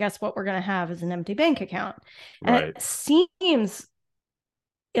account, guess what we're going to have is an empty bank account. And right. it seems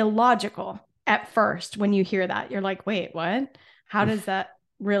illogical at first when you hear that. You're like, wait, what? How does that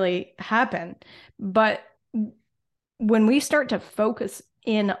really happen? But when we start to focus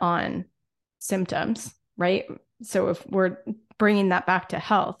in on symptoms, right? So if we're bringing that back to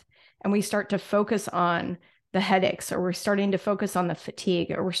health, and we start to focus on the headaches, or we're starting to focus on the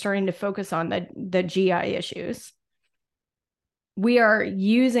fatigue, or we're starting to focus on the GI issues, we are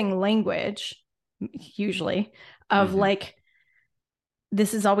using language usually of Mm-hmm. like,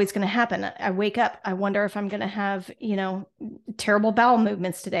 this is always going to happen. I wake up, I wonder if I'm going to have, terrible bowel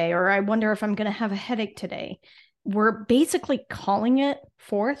movements today, or I wonder if I'm going to have a headache today. We're basically calling it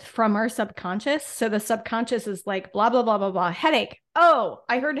forth from our subconscious. So the subconscious is like, blah, blah, blah, blah, blah, headache. Oh,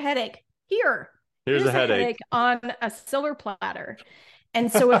 I heard headache. Here's a Here's a headache. headache on a silver platter.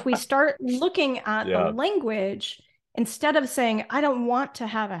 And so if we start looking at the Yeah, language, instead of saying, I don't want to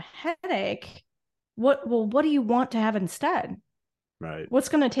have a headache, what do you want to have instead? right. What's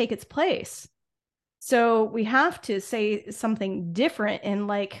going to take its place? So we have to say something different, and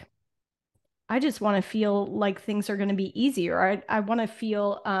like, I just want to feel like things are going to be easier. I want to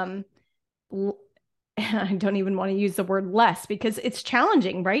feel I don't even want to use the word less, because it's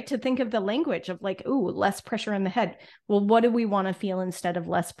challenging, right? To think of the language of like, ooh, less pressure in the head. Well, what do we want to feel instead of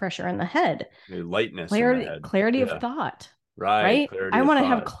less pressure in the head? The lightness in the Clarity, head. clarity of Yeah, thought, right. right? Clarity I of want to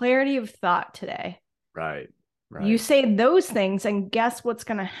have thought. clarity of thought today. Right, You right. say those things, and guess what's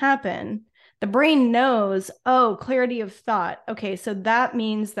going to happen? The brain knows, oh, clarity of thought. Okay, so that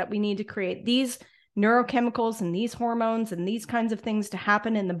means that we need to create these neurochemicals and these hormones and these kinds of things to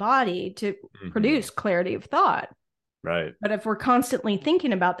happen in the body to Mm-hmm. produce clarity of thought. Right. But if we're constantly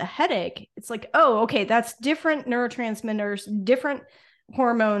thinking about the headache, it's like, oh, okay, that's different neurotransmitters, different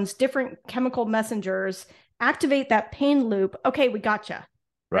hormones, different chemical messengers. Activate that pain loop. Okay, we gotcha.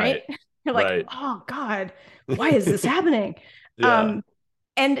 Right. Right? You're like, Right. oh God, why is this happening? Yeah. Um,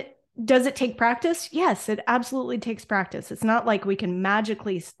 and does it take practice? Yes, it absolutely takes practice. It's not like we can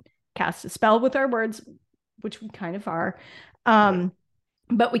magically cast a spell with our words, which we kind of are. Right. Um,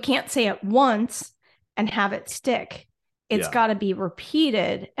 but we can't say it once and have it stick. It's Yeah. got to be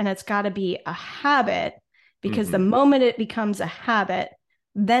repeated, and it's got to be a habit, because the Mm-hmm. moment it becomes a habit,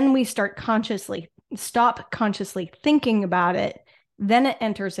 then we stop consciously thinking about it. Then it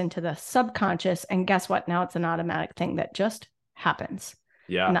enters into the subconscious. And guess what? Now it's an automatic thing that just happens.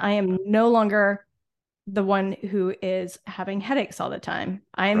 And Yeah. I am no longer the one who is having headaches all the time.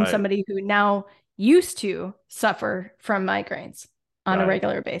 I am Right. somebody who now used to suffer from migraines on a Right.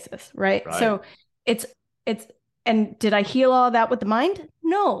 regular basis, right? Right. So it's it's and did I heal all that with the mind?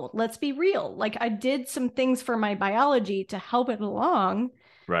 No, let's be real. Like, I did some things for my biology to help it along,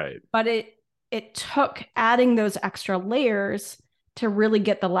 Right. but it took adding those extra layers to really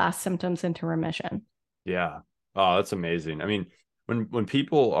get the last symptoms into remission. Yeah. Oh, that's amazing. I mean, when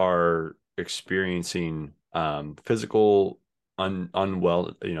people are experiencing physical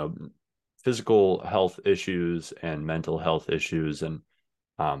unwell, physical health issues and mental health issues, and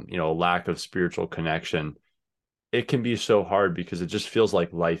a lack of spiritual connection, it can be so hard because it just feels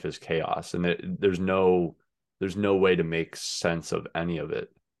like life is chaos, and there's no way to make sense of any of it.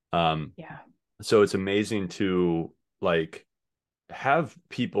 Um, Yeah. so it's amazing to, like, have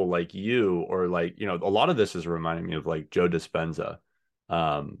people like you, or like, a lot of this is reminding me of like Joe Dispenza,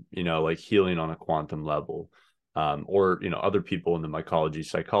 like healing on a quantum level, or other people in the mycology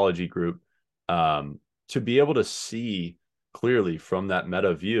psychology group, um, to be able to see clearly from that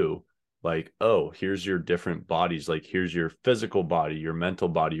meta view, like, oh, here's your different bodies, like here's your physical body, your mental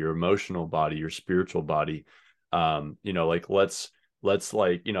body, your emotional body, your spiritual body. Like, let's,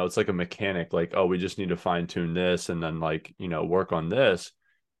 like, it's like a mechanic, like, oh, we just need to fine tune this and then, like, work on this.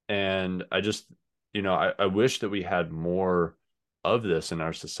 And I just, I wish that we had more of this in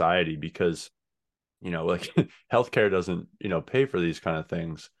our society because, like healthcare doesn't, pay for these kind of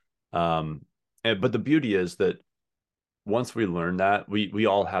things. But the beauty is that once we learn that, we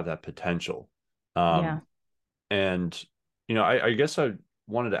all have that potential. Yeah. Um, and, I guess I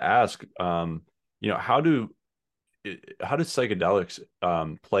wanted to ask, how do psychedelics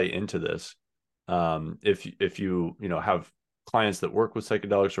play into this? If you have clients that work with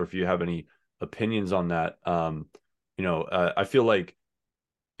psychedelics, or if you have any opinions on that, I feel like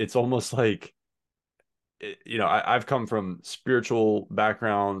it's almost like I've come from spiritual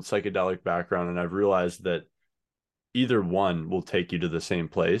background, psychedelic background, and I've realized that either one will take you to the same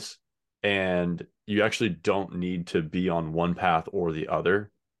place, and you actually don't need to be on one path or the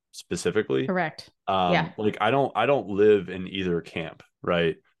other specifically. Correct. Yeah. Like I don't live in either camp,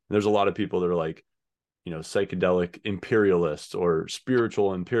 right? There's a lot of people that are like, psychedelic imperialists or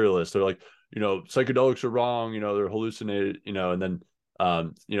spiritual imperialists. They're like, psychedelics are wrong, they're hallucinated, and then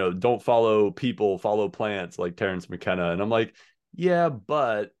don't follow people, follow plants, like Terrence McKenna. And I'm like, yeah,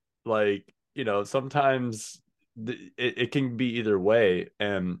 but like, sometimes it can be either way.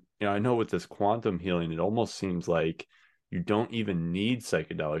 And I know with this quantum healing, it almost seems like you don't even need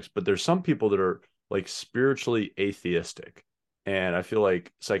psychedelics, but there's some people that are like spiritually atheistic, and I feel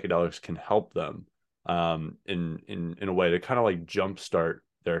like psychedelics can help them in a way to kind of like jumpstart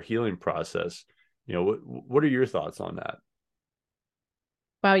their healing process. What are your thoughts on that?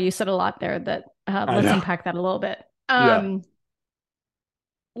 Wow, you said a lot there that I let's know. unpack that a little bit. Yeah,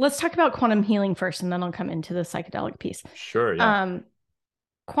 Let's talk about quantum healing first, and then I'll come into the psychedelic piece. sure. Yeah. Um,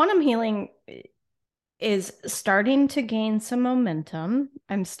 Quantum healing is starting to gain some momentum.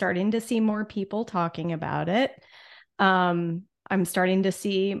 I'm starting to see more people talking about it. I'm starting to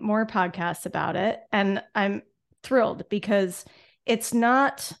see more podcasts about it. And I'm thrilled because it's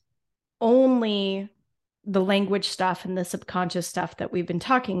not only the language stuff and the subconscious stuff that we've been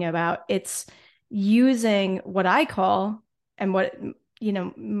talking about. It's using what I call, and what,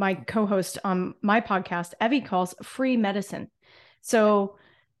 my co-host on my podcast, Evie, calls free medicine. So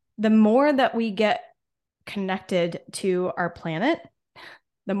the more that we get connected to our planet,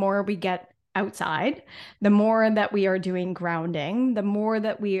 the more we get outside, the more that we are doing grounding, the more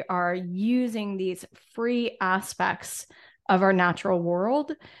that we are using these free aspects of our natural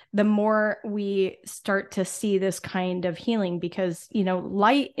world, the more we start to see this kind of healing. Because,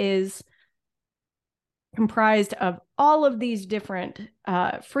 light is comprised of all of these different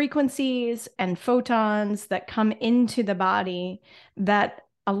frequencies and photons that come into the body that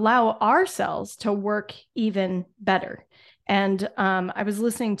allow our cells to work even better. And I was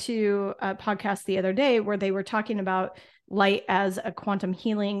listening to a podcast the other day where they were talking about light as a quantum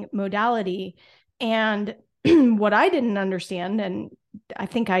healing modality. And what I didn't understand, and I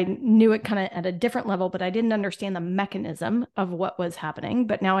think I knew it kind of at a different level, but I didn't understand the mechanism of what was happening.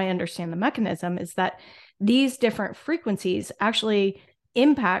 But now I understand the mechanism is that these different frequencies actually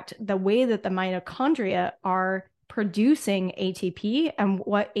impact the way that the mitochondria are producing ATP and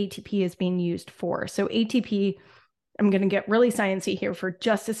what ATP is being used for. So ATP, I'm going to get really sciencey here for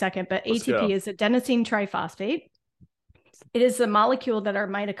just a second, but Let's ATP go. is adenosine triphosphate. It is the molecule that our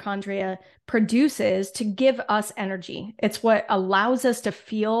mitochondria produces to give us energy. It's what allows us to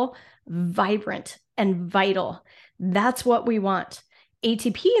feel vibrant and vital. That's what we want.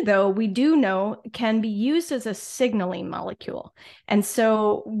 ATP, though, we do know can be used as a signaling molecule. And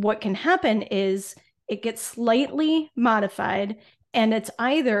so what can happen is it gets slightly modified, and it's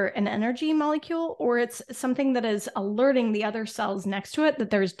either an energy molecule or it's something that is alerting the other cells next to it that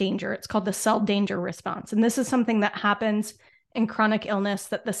there's danger. It's called the cell danger response. And this is something that happens in chronic illness,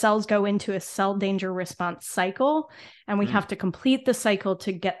 that the cells go into a cell danger response cycle, and we have to complete the cycle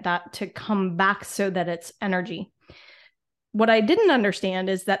to get that to come back so that it's energy. What I didn't understand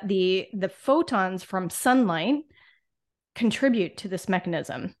is that the photons from sunlight contribute to this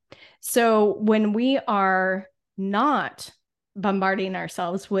mechanism. So when we are not bombarding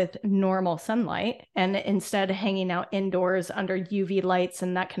ourselves with normal sunlight and instead hanging out indoors under UV lights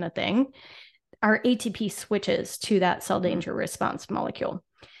and that kind of thing, our ATP switches to that cell danger response molecule.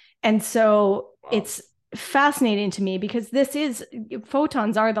 And so it's fascinating to me because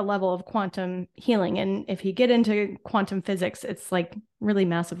photons are the level of quantum healing. And if you get into quantum physics, it's like really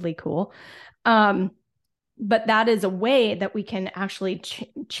massively cool. But that is a way that we can actually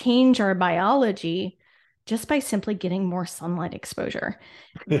change our biology just by simply getting more sunlight exposure.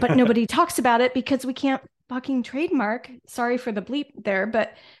 But nobody talks about it because we can't fucking trademark. Sorry for the bleep there,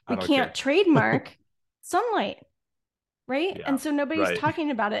 but we can't trademark sunlight. right? Yeah. And so nobody's Right. talking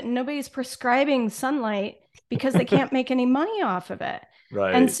about it, and nobody's prescribing sunlight because they can't make any money off of it. And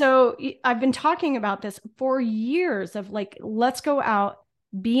Right. so I've been talking about this for years of like, let's go out,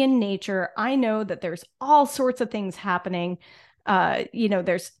 be in nature. I know that there's all sorts of things happening.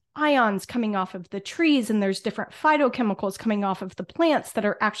 There's ions coming off of the trees, and there's different phytochemicals coming off of the plants that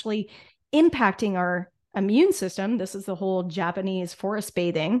are actually impacting our immune system. This is the whole Japanese forest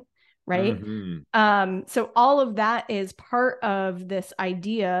bathing, right? Hmm. So all of that is part of this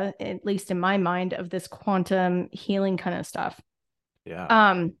idea, at least in my mind, of this quantum healing kind of stuff. Yeah.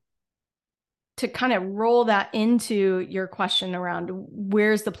 Um, to kind of roll that into your question around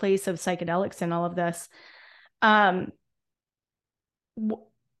where's the place of psychedelics in all of this. Um,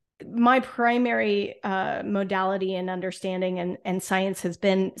 my primary modality and understanding and science has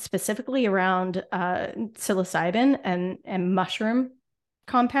been specifically around psilocybin and mushroom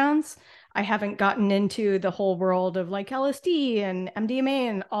compounds. I haven't gotten into the whole world of like LSD and MDMA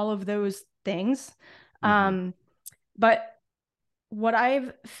and all of those things. Hmm. But what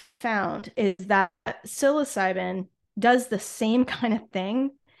I've found is that psilocybin does the same kind of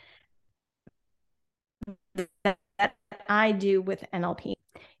thing that I do with NLP,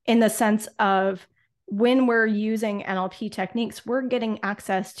 in the sense of when we're using NLP techniques, we're getting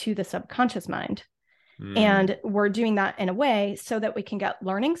access to the subconscious mind. Mm. And we're doing that in a way so that we can get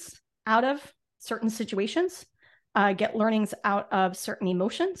learnings out of certain situations, get learnings out of certain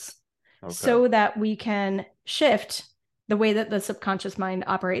emotions, Okay. so that we can shift the way that the subconscious mind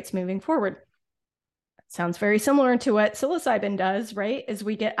operates moving forward. Sounds very similar to what psilocybin does, right? Is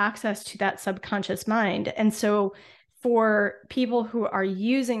we get access to that subconscious mind. And so for people who are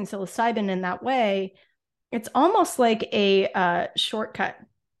using psilocybin in that way, it's almost like a shortcut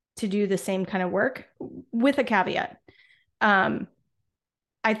to do the same kind of work, with a caveat. Um,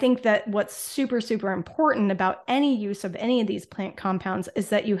 I think that what's super, super important about any use of any of these plant compounds is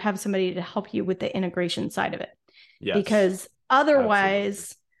that you have somebody to help you with the integration side of it. Yes. Because Absolutely.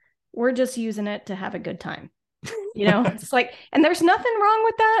 otherwise, we're just using it to have a good time. It's like, and there's nothing wrong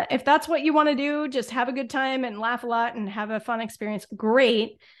with that. If that's what you want to do, just have a good time and laugh a lot and have a fun experience.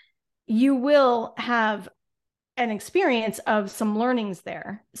 Great. You will have an experience of some learnings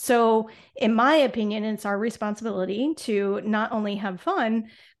there. So, in my opinion, it's our responsibility to not only have fun,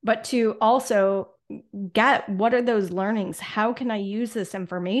 but to also get what are those learnings? How can I use this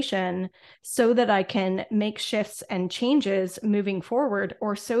information so that I can make shifts and changes moving forward,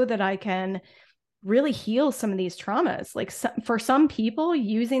 or so that I can really heal some of these traumas? Like, for some people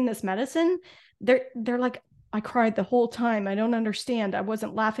using this medicine, they're like, I cried the whole time. I don't understand. I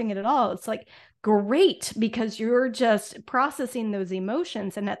wasn't laughing at all. It's like, great, because you're just processing those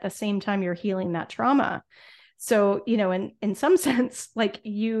emotions, and at the same time you're healing that trauma. So, in some sense, like,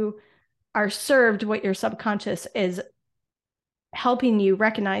 you are served what your subconscious is helping you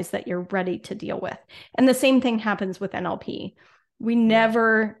recognize that you're ready to deal with. And the same thing happens with NLP. We Yeah.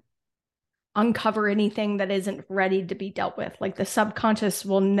 never uncover anything that isn't ready to be dealt with. Like, the subconscious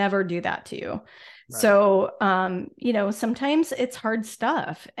will never do that to you. Right. So, sometimes it's hard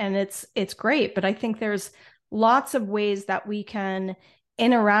stuff, and it's great, but I think there's lots of ways that we can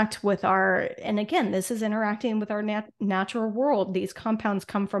interact with and again, this is interacting with our natural world. These compounds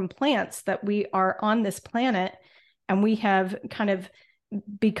come from plants that we are on this planet, and we have kind of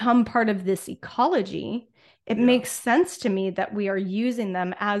become part of this ecology. It Yeah. makes sense to me that we are using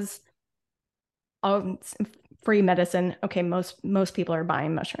them as free medicine. Okay, most people are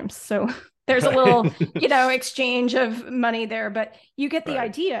buying mushrooms, so there's a little exchange of money there, but you get the Right.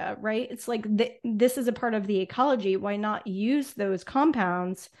 idea, right? It's like this is a part of the ecology. Why not use those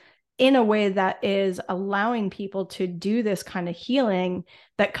compounds in a way that is allowing people to do this kind of healing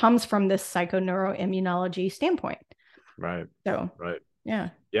that comes from this psychoneuroimmunology standpoint? Right. So, Right. yeah.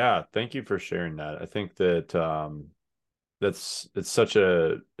 Yeah. Thank you for sharing that. I think that it's such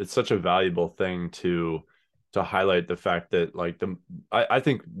a valuable thing to highlight the fact that like I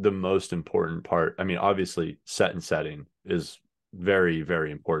think the most important part, I mean, obviously set and setting is very, very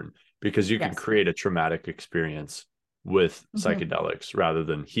important, because you can Yes. create a traumatic experience with Mhm. psychedelics rather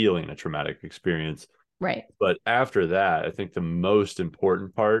than healing a traumatic experience. Right. But after that, I think the most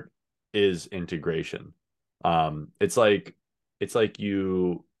important part is integration. It's like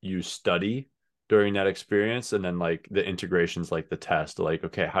you study during that experience, and then like the integration's like the test. Like,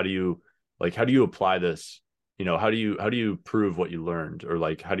 okay, how do you apply this? How do you prove what you learned, or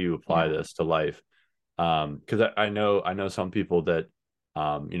like how do you apply Yeah. this to life? Because I know some people that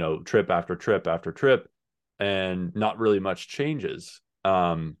trip after trip after trip, and not really much changes.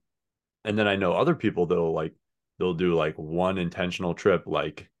 And then I know other people that'll do like one intentional trip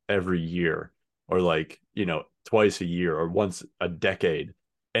like every year, or like, twice a year or once a decade.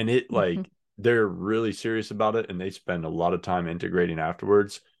 And it Mhm. like, they're really serious about it and they spend a lot of time integrating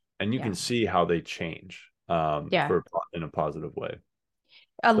afterwards. And you Yeah. can see how they change Yeah. in a positive way.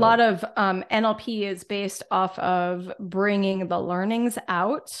 A So, lot of NLP is based off of bringing the learnings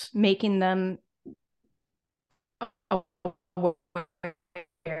out, making them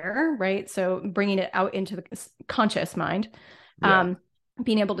aware, right? So bringing it out into the conscious mind, yeah,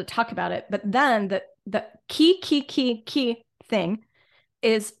 being able to talk about it. But then the key thing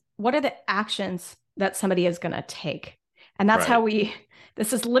is, what are the actions that somebody is going to take? And that's how right,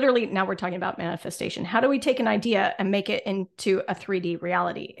 this is literally, now we're talking about manifestation. How do we take an idea and make it into a 3D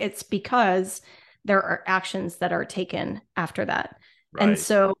reality? It's because there are actions that are taken after that. And right,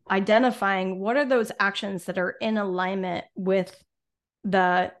 so identifying what are those actions that are in alignment with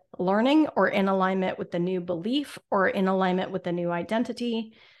the learning or in alignment with the new belief or in alignment with the new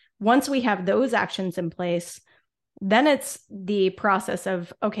identity. Once we have those actions in place, then it's the process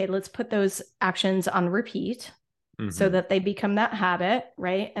of, okay, let's put those actions on repeat so hmm that they become that habit,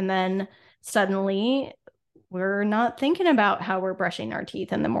 right? And then suddenly we're not thinking about how we're brushing our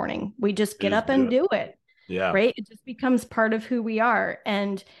teeth in the morning. We just you get just up do and it. do it, Yeah, right? It just becomes part of who we are.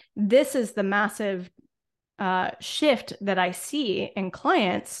 And this is the massive shift that I see in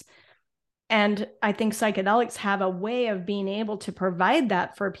clients. And I think psychedelics have a way of being able to provide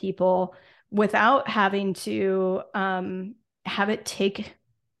that for people without having to have it take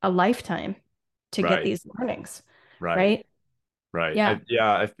a lifetime to get right, these learnings, right, right? right.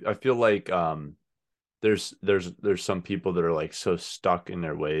 Yeah. I feel like there's some people that are like so stuck in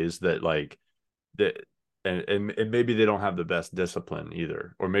their ways that like that and maybe they don't have the best discipline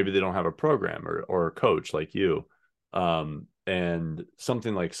either, or maybe they don't have a program or a coach like you. And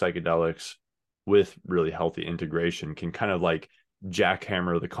something like psychedelics with really healthy integration can kind of like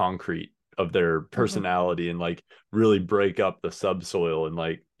jackhammer the concrete of their Mhm. personality and like really break up the subsoil and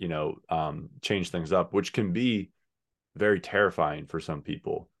like, change things up, which can be very terrifying for some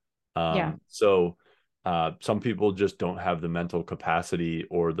people. Yeah. Some people just don't have the mental capacity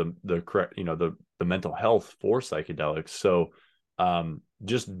or the correct, the mental health for psychedelics. So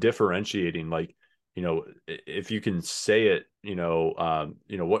just differentiating, like, if you can say it,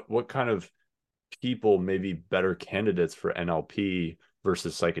 what kind of people may be better candidates for NLP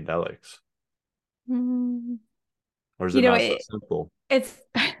versus psychedelics, Mm. or is You it know, not so simple? it's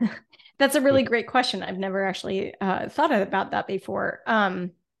that's a really great question. I've never actually thought about that before.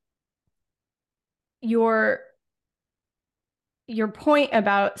 Your your point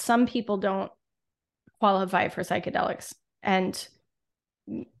about some people don't qualify for psychedelics, and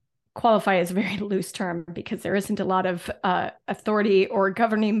qualify is a very loose term because there isn't a lot of authority or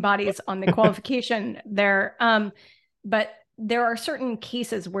governing bodies on the qualification there. But there are certain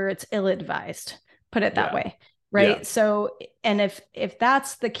cases where it's ill-advised, put it that Yeah, way, yeah, right? So, and if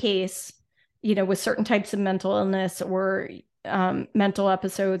that's the case, with certain types of mental illness or mental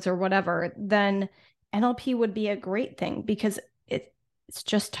episodes or whatever, then NLP would be a great thing because it's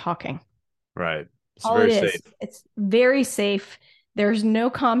just talking. right. It's All it very safe. is. It's very safe. There's no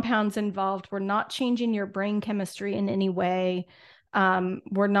compounds involved. We're not changing your brain chemistry in any way.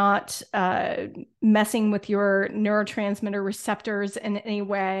 We're not messing with your neurotransmitter receptors in any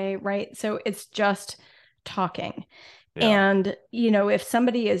way, right? So it's just talking. Yeah. And, if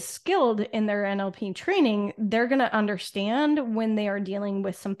somebody is skilled in their NLP training, they're going to understand when they are dealing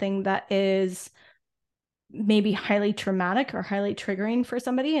with something that is maybe highly traumatic or highly triggering for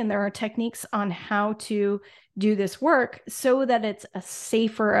somebody. And there are techniques on how to do this work so that it's a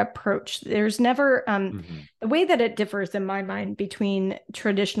safer approach. There's never, hmm the way that it differs in my mind between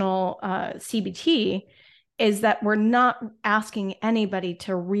traditional CBT is that we're not asking anybody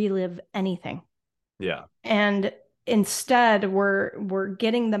to relive anything. Yeah. And instead we're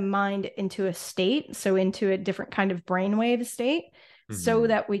getting the mind into a state, so into a different kind of brainwave state, so hmm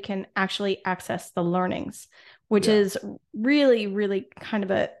that we can actually access the learnings, which Yeah. is really really kind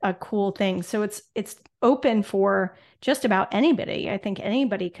of a cool thing. So it's open for just about anybody. I think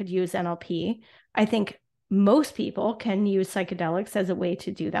anybody could use NLP. I think most people can use psychedelics as a way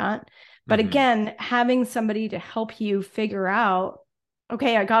to do that. But hmm again, having somebody to help you figure out,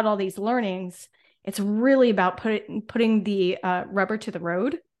 okay, I got all these learnings, it's really about putting the rubber to the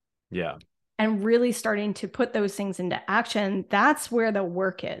road Yeah. and really starting to put those things into action. That's where the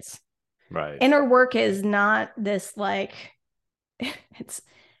work is. Right. Inner work is not this like, it's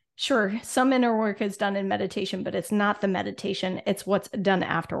sure some inner work is done in meditation, but it's not the meditation. It's what's done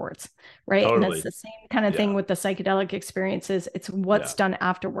afterwards. Right. And it's Totally. the same kind of thing Yeah. with the psychedelic experiences. It's what's Yeah. done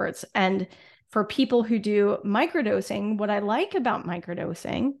afterwards. And for people who do microdosing, what I like about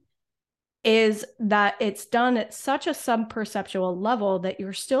microdosing is that it's done at such a sub-perceptual level that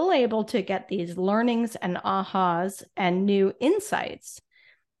you're still able to get these learnings and ahas and new insights,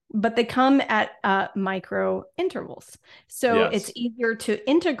 but they come at micro intervals. So it's Yes. easier to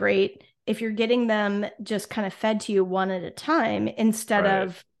integrate if you're getting them just kind of fed to you one at a time instead Right.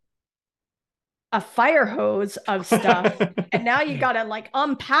 of a fire hose of stuff. And now you got to like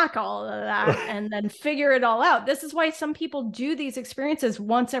unpack all of that and then figure it all out. This is why some people do these experiences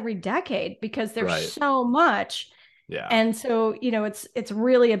once every decade, because there's Right. so much. Yeah. And so, it's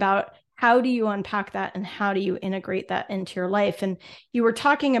really about how do you unpack that and how do you integrate that into your life? And you were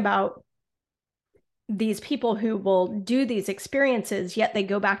talking about these people who will do these experiences, yet they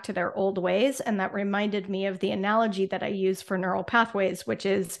go back to their old ways. And that reminded me of the analogy that I use for neural pathways, which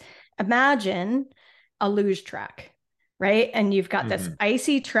is imagine a luge track, right? And you've got this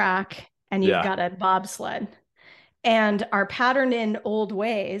icy track and you've Yeah. got a bobsled. And our pattern in old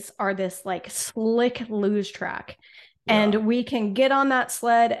ways are this like slick luge track. Yeah. And we can get on that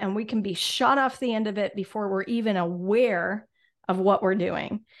sled and we can be shot off the end of it before we're even aware of what we're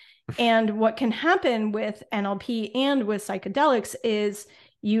doing. And what can happen with NLP and with psychedelics is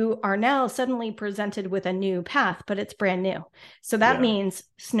you are now suddenly presented with a new path, but it's brand new. So that Yeah. means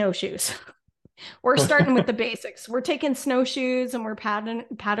snowshoes. We're starting with the basics. We're taking snowshoes and we're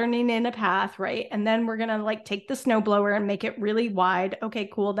patterning in a path, right? And then we're going to like take the snowblower and make it really wide. Okay,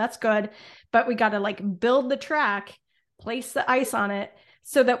 cool. That's good. But we got to like build the track, place the ice on it,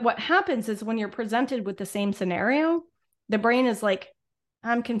 so that what happens is when you're presented with the same scenario, the brain is like,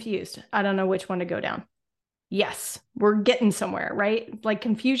 I'm confused. I don't know which one to go down. Yes, we're getting somewhere, right? Like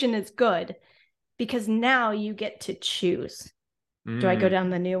confusion is good because now you get to choose. Do I go down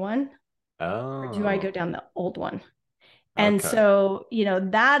the new one or do I go Oh, down the old one? And okay. so,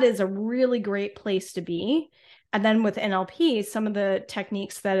 that is a really great place to be. And then with NLP, some of the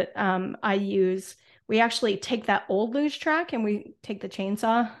techniques that I use, we actually take that old luge track and we take the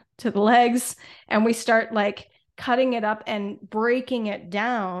chainsaw to the legs and we start like cutting it up and breaking it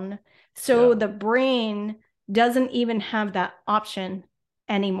down so Yeah. the brain doesn't even have that option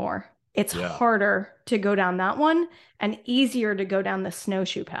anymore. It's Yeah. harder to go down that one and easier to go down the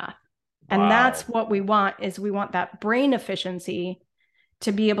snowshoe path. And that's Wow. what we want, is we want that brain efficiency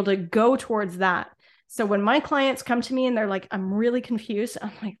to be able to go towards that. So when my clients come to me and they're like, I'm really confused,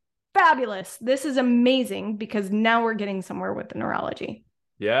 I'm like, fabulous. This is amazing because now we're getting somewhere with the neurology.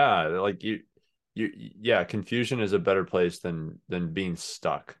 Yeah. Like yeah, confusion is a better place than being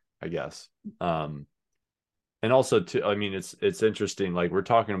stuck, I guess. And also too, I mean, it's interesting. Like we're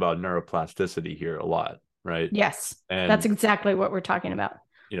talking about neuroplasticity here a lot, right? Yes, that's And exactly what we're talking about.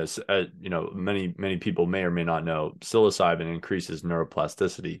 many people may or may not know psilocybin increases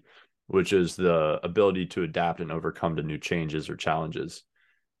neuroplasticity, which is the ability to adapt and overcome to new changes or challenges.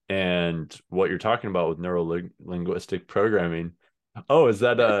 And what you're talking about with neuro linguistic programming, oh, is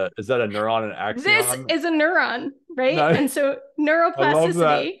that a neuron and This axon? is a neuron, right? No, And so I love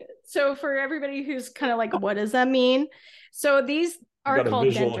that. neuroplasticity. So for everybody who's kind of like, what does that mean? So these I are got a called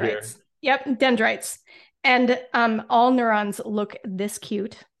visual here. dendrites. Yep, dendrites. And all neurons look this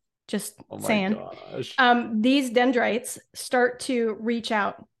cute. Just Oh my saying. gosh. These dendrites start to reach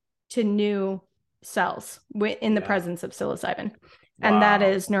out to new cells in the Yeah. presence of psilocybin. And that Wow.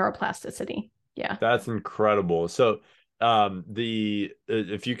 is neuroplasticity. Yeah. That's incredible. So, the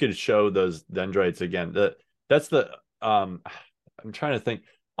if you could show those dendrites again, that's the I'm trying to think, This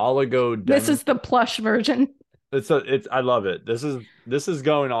oligodend. is the plush version. It's I love it. This is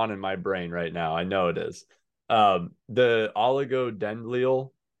going on in my brain right now. I know it is. The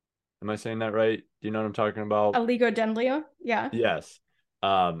oligodendlial. Am I saying that right? Do you know what I'm talking about? Oligodendlia. Yeah. Yes.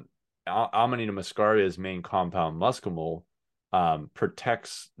 Um, Amanita muscaria's main compound, muscimol,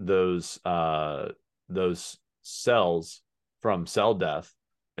 protects those cells from cell death.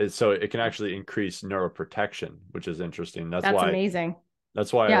 So it can actually increase neuroprotection, which is interesting. That's That's why amazing.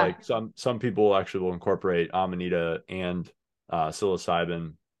 that's why Yeah. like some people actually will incorporate amanita and psilocybin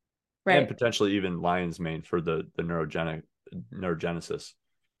and Right. potentially even lion's mane for the neurogenesis.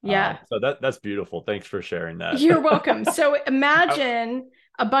 Yeah. So that's beautiful. Thanks for sharing that. You're welcome. So imagine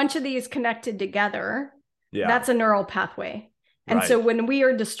a bunch of these connected together. Yeah, That's a neural pathway. And so right, when we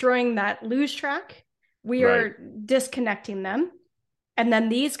are destroying that luge track, we right. are disconnecting them. And then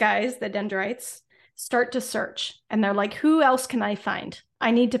these guys, the dendrites, start to search. And they're like, who else can I find?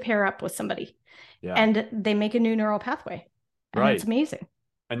 I need to pair up with somebody. Yeah, And they make a new neural pathway. And it's right. amazing.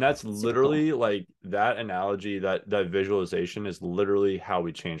 And that's Super cool. literally like that analogy, that visualization is literally how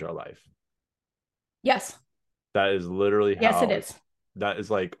we change our life. Yes. That is literally Yes, it how is. that is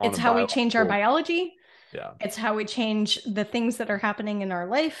like on It's a how we change our biological. biology. Yeah. It's how we change the things that are happening in our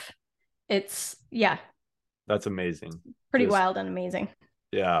life. Yeah, That's amazing. pretty Just, wild and amazing.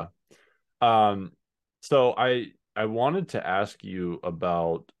 yeah. Um, so I wanted to ask you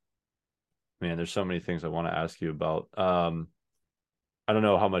about, man, there's so many things I want to ask you about. I don't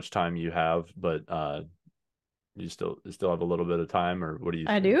know how much time you have, but you still have a little bit of time, or what do you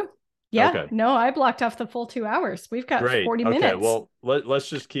I think? do. Yeah, Okay. no, I blocked off the full 2 hours. We've got Great. 40 Okay. minutes. Well, let's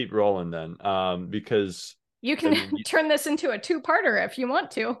just keep rolling then. Because You I can mean, turn this into a two-parter if you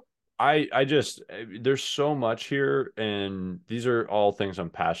want to. I just there's so much here, and these are all things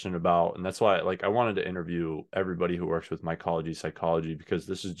I'm passionate about, and that's why like I wanted to interview everybody who works with mycology psychology, because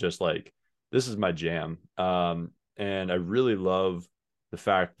this is just like this is my jam. And I really love the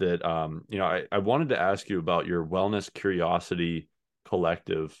fact that I wanted to ask you about your Wellness Curiosity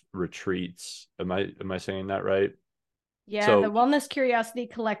Collective retreats. Am I saying that right? Yeah, the So Wellness Curiosity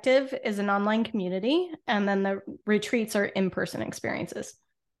Collective is an online community, and then the retreats are in-person experiences.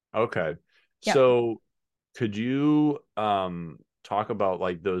 okay. Yep, So could you talk about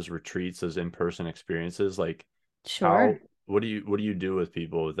like those retreats, those in-person experiences? Like how sure. what do you do with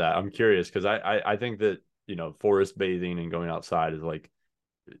people with that? I'm curious because I think that, forest bathing and going outside is like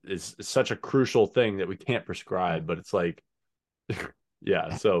is such a crucial thing that we can't prescribe, but it's like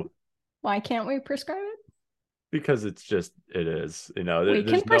yeah, so Why can't we prescribe it? because it is, We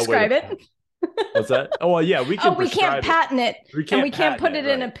can there's no way to prescribe it. what's that? Oh well, yeah, we can Oh, we can't prescribe it. patent it, We and we can't can't patent put it, it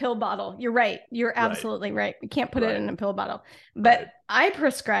in a right. pill bottle. You're right. You're Right. absolutely right. We can't put it Right. in a pill bottle. But Right. I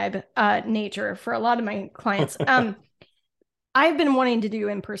prescribe nature for a lot of my clients. I've been wanting to do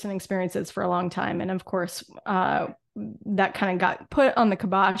in-person experiences for a long time, and of course, that kind of got put on the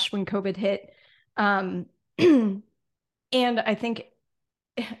kibosh when COVID hit. Um, and I think,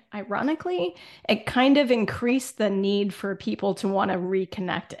 ironically, it kind of increased the need for people to want to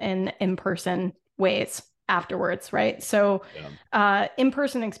reconnect in in-person ways afterwards, right? So, Yeah.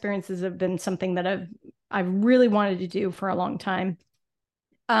 in-person experiences have been something that I've really wanted to do for a long time.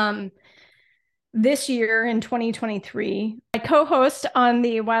 Um, this year in 2023, my co-host on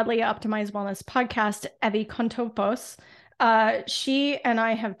the Wildly Optimized Wellness podcast, Evie Kontopos, she and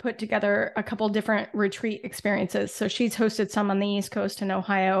I have put together a couple different retreat experiences. So she's hosted some on the East Coast in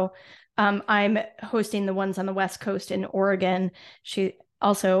Ohio. I'm hosting the ones on the West Coast in Oregon. She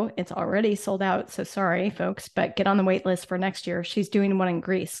also, it's already sold out. So sorry, folks, but get on the wait list for next year. She's doing one in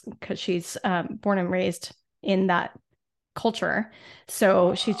Greece because she's born and raised in that culture.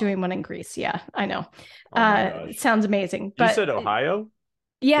 So she's Wow. doing one in Greece. Yeah, I know. Oh my gosh. Sounds amazing. You But said Ohio?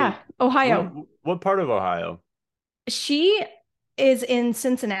 yeah, Wait, what Ohio. what part of Ohio? She is in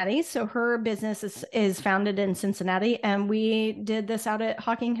Cincinnati. So her business is founded in Cincinnati. And we did this out at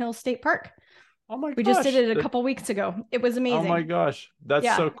Hocking Hill State Park. Oh my We just did gosh. it a couple weeks ago. It was Oh my amazing. gosh. That's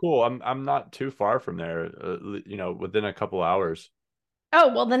Yeah. so cool. I'm not too far from there, within a couple hours.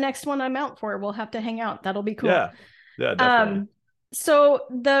 Oh, well, the next one I'm out for, we'll have to hang out. That'll be cool. Yeah. Yeah, definitely. Um, so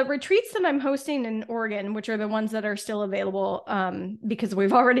the retreats that I'm hosting in Oregon, which are the ones that are still available, because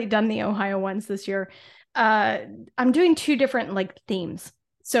we've already done the Ohio ones this year, uh, I'm doing two different like themes.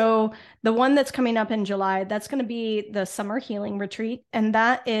 So the one that's coming up in July, that's going to be the summer healing retreat, and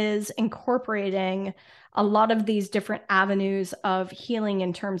that is incorporating a lot of these different avenues of healing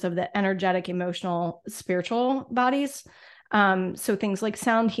in terms of the energetic, emotional, spiritual bodies. So things like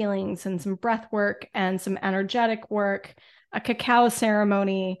sound healings and some breath work and some energetic work, a cacao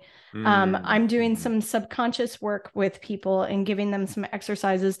ceremony. I'm doing Mhm. some subconscious work with people and giving them some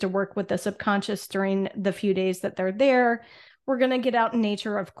exercises to work with the subconscious during the few days that they're there. We're going to get out in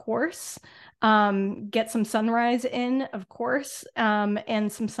nature, of course, get some sunrise in, of course,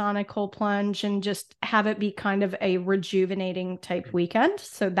 and some sauna cold plunge, and just have it be kind of a rejuvenating type weekend.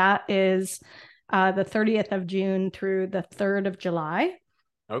 So that is the 30th of June through the 3rd of July.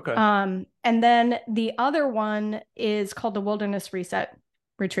 Okay. And then the other one is called the Wilderness Reset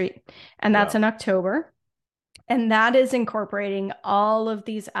Retreat, and that's Yeah. in October. And that is incorporating all of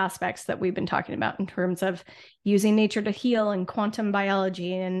these aspects that we've been talking about in terms of using nature to heal and quantum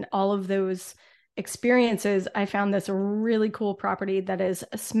biology and all of those experiences. I found this a really cool property that is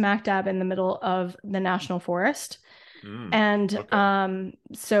smack dab in the middle of the national forest. And Okay.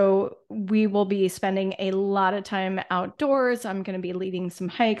 so we will be spending a lot of time outdoors. I'm going to be leading some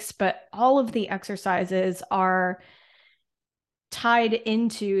hikes, but all of the exercises are tied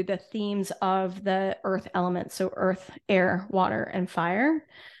into the themes of the earth elements. So earth, air, water, and fire.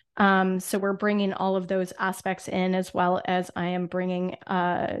 So we're bringing all of those aspects in, as well as I am bringing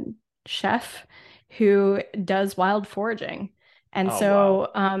a chef who does wild foraging. And Oh wow.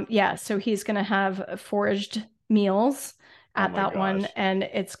 so, yeah, so he's going to have foraged meals Oh at my that one, gosh. and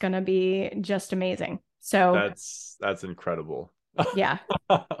it's going to be just amazing. So, That's incredible. Yeah.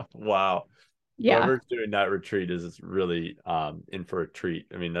 Wow. Yeah. Whoever's doing that retreat is really in for a treat.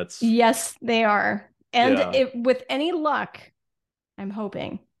 I mean, that's Yes, they are. And yeah. if with any luck, I'm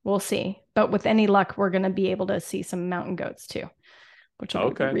hoping we'll see. But with any luck, we're going to be able to see some mountain goats too, which will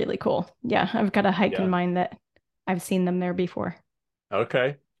be Okay. really cool. Yeah, I've got a hike in Yeah. mind that I've seen them there before.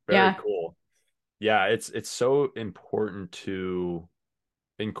 Okay. Very Yeah. cool. Yeah, it's so important to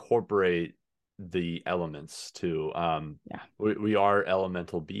incorporate the elements too. Yeah. We are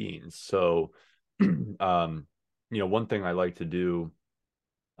elemental beings. So one thing I like to do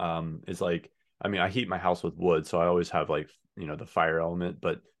is like, I mean, I heat my house with wood, so I always have like, the fire element,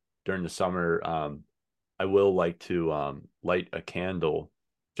 but during the summer, I will like to light a candle.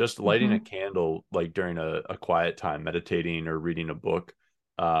 Just lighting a Hmm. candle like during a quiet time, meditating or reading a book,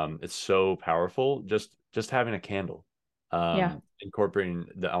 it's so powerful. Just having a candle, Yeah. incorporating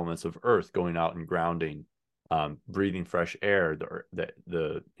the elements of earth, going out and grounding, breathing fresh air,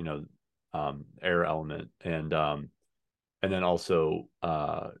 the air element, and then also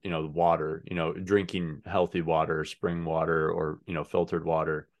water, drinking healthy water, spring water, or filtered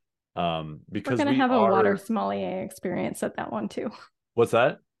water, We're because going to we have a water are. sommelier experience at that one too. What's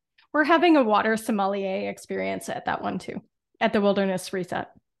that? We're having a water sommelier experience at that one too, at the Wilderness Reset.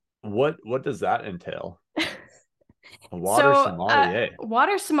 What does that entail? A water So, sommelier.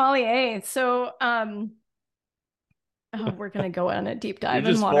 water sommelier. So, oh, we're going to go on a deep You're dive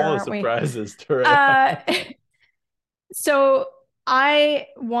in just water, full of aren't we? surprises, Toréa. Uh, so I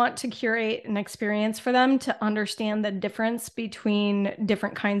want to curate an experience for them to understand the difference between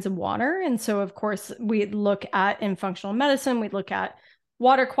different kinds of water. And so, of course, we look at in functional medicine, we look at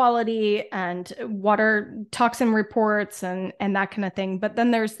water quality and water toxin reports and that kind of thing. But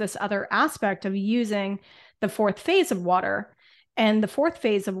then there's this other aspect of using the fourth phase of water. And the fourth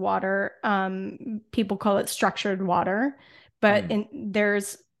phase of water, people call it structured water, but Hmm.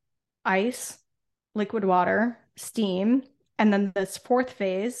 there's ice, liquid water, steam, and then this fourth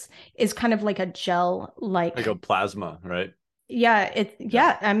phase is kind of like a gel Like a like. plasma, right? Yeah.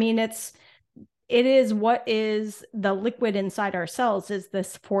 Yeah, I mean it is what is the liquid inside our cells is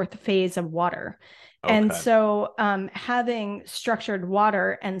this fourth phase of water. And Okay. so having structured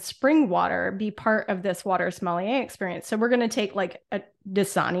water and spring water be part of this water sommelier experience. So we're going to take like a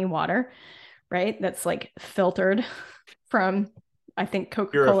Dasani water, right? That's like filtered from, I think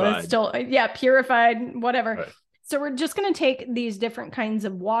Coca-Cola is Purified. still, yeah, purified, whatever. Right. So we're just going to take these different kinds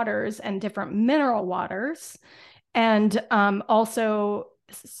of waters and different mineral waters and also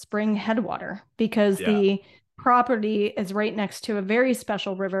spring headwater because Yeah. the property is right next to a very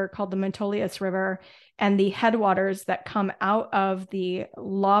special river called the Metolius River. And the headwaters that come out of the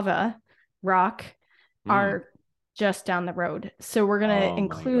lava rock Hmm. are just down the road. So we're going to Oh my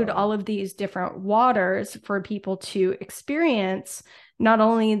include God. all of these different waters for people to experience not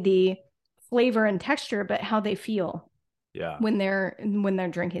only the flavor and texture, but how they feel Yeah. when they're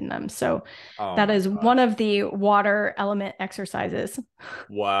drinking them. So Oh that my is one gosh. of the water element exercises.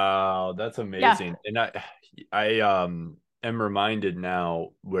 Wow, that's Yeah. amazing. And I am reminded now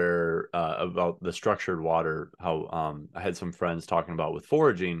where about the structured water, how I had some friends talking about with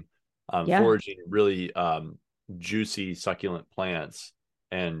foraging, Yeah. foraging really juicy succulent plants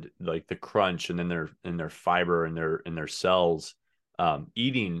and like the crunch and then their fiber and their cells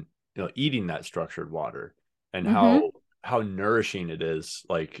eating eating that structured water and Mm-hmm. how nourishing it is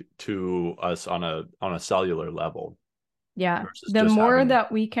like to us on a cellular level Yeah. versus The just more having.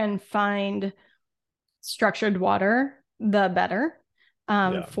 that we can find structured water, the better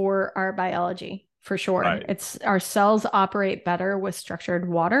Yeah. for our biology, for sure. Right. It's our cells operate better with structured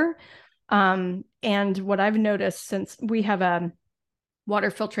water. And what I've noticed since we have a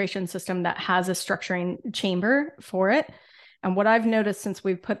water filtration system that has a structuring chamber for it. And what I've noticed since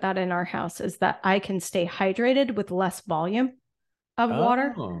we've put that in our house is that I can stay hydrated with less volume of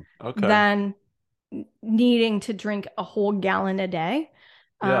water Oh, okay. than needing to drink a whole gallon a day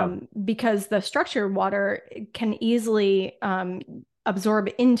Yeah. because the structured water can easily absorb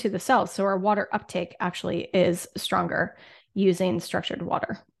into the cells. So our water uptake actually is stronger using structured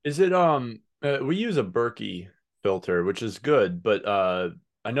water. Is it we use a Berkey filter, which is good, but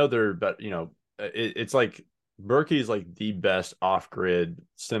I know they're but it's like Berkey is like the best off-grid,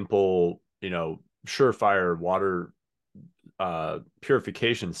 simple, surefire water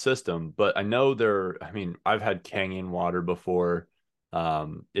purification system, but I know I mean, I've had Kangen water before.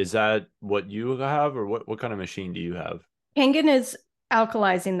 Is that what you have or what kind of machine do you have? Kangen is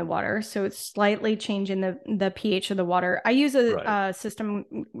alkalizing the water, so it's slightly changing the pH of the water. I use Right. a system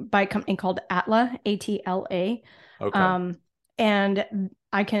by a company called Atla, ATLA, Okay. um, and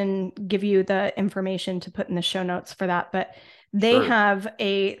I can give you the information to put in the show notes for that. But They Sure. have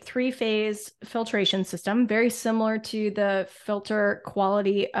a three-phase filtration system, very similar to the filter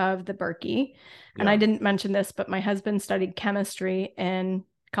quality of the Berkey. And I Yeah. didn't mention this, but my husband studied chemistry in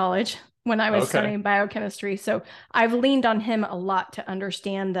college when I was Okay. studying biochemistry. So I've leaned on him a lot to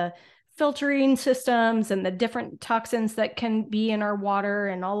understand the filtering systems and the different toxins that can be in our water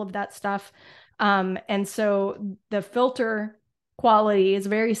and all of that stuff. And so the filter quality is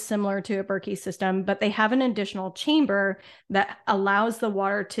very similar to a Berkey system, but they have an additional chamber that allows the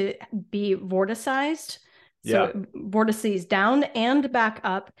water to be vorticized. So Yeah. it vortices down and back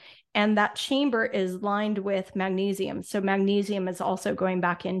up. And that chamber is lined with magnesium. So magnesium is also going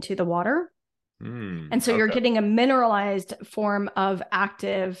back into the water. And so you're Okay. getting a mineralized form of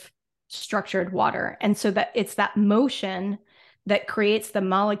active structured water. And so that it's that motion that creates the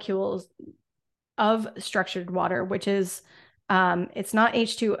molecules of structured water, which is it's not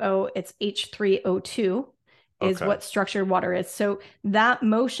H2O, it's H3O2 is Okay. what structured water is. So that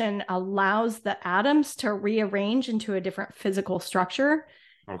motion allows the atoms to rearrange into a different physical structure.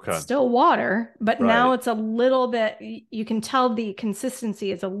 It's Okay. still water, but now Right. it's a little bit, you can tell the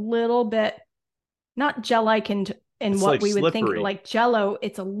consistency is a little bit not gel-like in It's what like we would think slippery. like jello.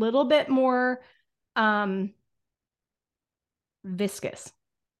 It's a little bit more um viscous.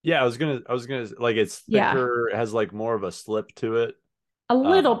 Yeah, I was gonna like it's Yeah. thicker, it has like more of a slip to it. A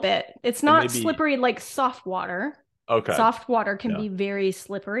little Um, bit. It's and not maybe slippery like soft water. okay. Soft water can Yeah. be very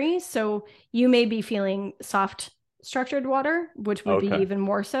slippery. So you may be feeling soft structured water, which would be Okay. even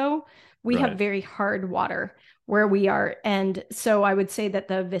more so. We have Right. very hard water where we are. And so I would say that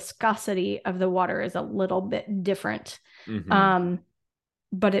the viscosity of the water is a little bit different. Hmm. Um,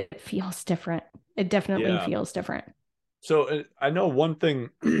 but it feels different. It definitely Yeah. feels different. So I know one thing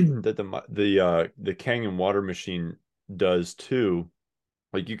that the Kangen water machine does too.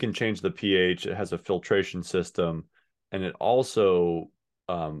 Like you can change the pH. It has a filtration system, and it also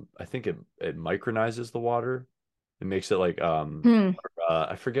I think it micronizes the water. It makes it like Hmm.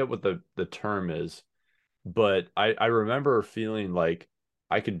 I forget what the term is, but I remember feeling like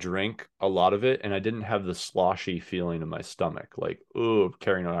I could drink a lot of it and I didn't have the sloshy feeling in my stomach, like, ooh,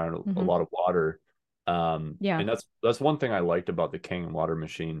 carrying around a Hmm. lot of water. Yeah. And that's one thing I liked about the Kangen water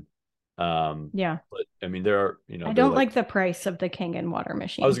machine. Yeah. But I mean, there are, I they're don't like, like the price of the Kangen water I was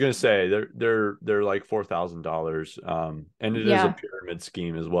machine. gonna say they're like $4,000. And it is a Yeah. pyramid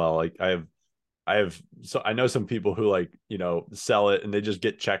scheme as well. Like so I know some people who like, sell it and they just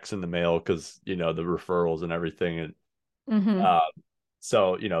get checks in the mail because, the referrals and everything. And Hmm. uh,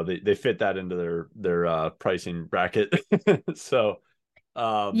 so, they fit that into their pricing bracket. So,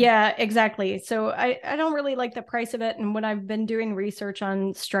 um, Yeah, exactly. So I don't really like the price of it. And when I've been doing research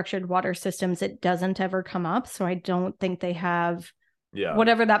on structured water systems, it doesn't ever come up. So I don't think they have yeah.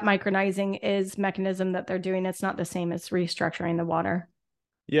 whatever that micronizing is mechanism that they're doing. It's not the same as restructuring the water.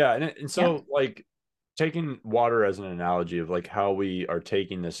 Yeah, and Yeah. so like taking water as an analogy of like how we are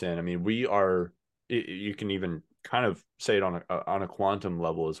taking this in. I mean, we are you can even kind of say it on a quantum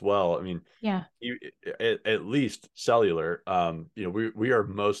level as well. I mean, Yeah. you, at least cellular, we are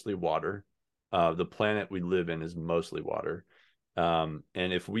mostly water. The planet we live in is mostly water. And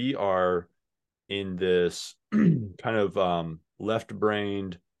if we are in this kind of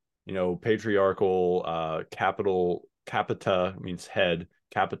left-brained, patriarchal, capita means head,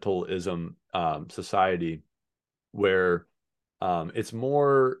 capitalism society where it's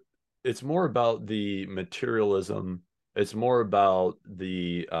more about the materialism. It's more about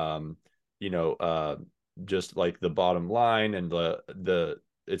the you know uh just like the bottom line and the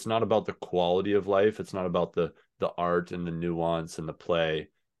it's not about the quality of life. It's not about the art and the nuance and the play.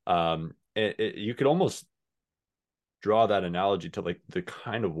 You could almost draw that analogy to like the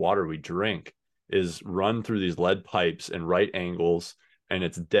kind of water we drink is run through these lead pipes and right angles, and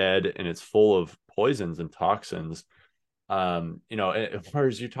it's dead and it's full of poisons and toxins.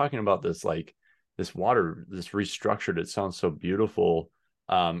 Whereas you're talking about this like this water, this restructured, it sounds so beautiful.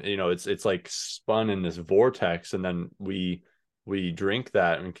 It's like spun in this vortex, and then we drink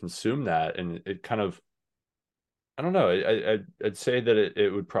that and consume that, and it kind of, I don't know. I'd say that it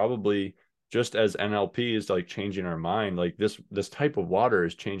would probably, just as NLP is like changing our mind, like this type of water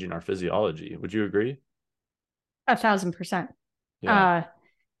is changing our physiology. Would you agree? 1,000%. Yeah. Uh,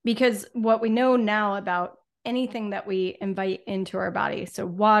 because what we know now about anything that we invite into our body, so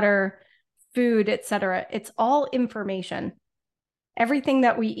water, food, etc., it's all information. Everything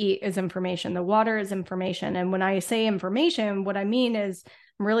that we eat is information. The water is information. And when I say information, what I mean is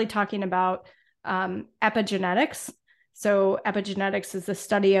I'm really talking about epigenetics. So, epigenetics is the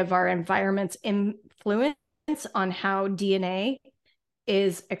study of our environment's influence on how DNA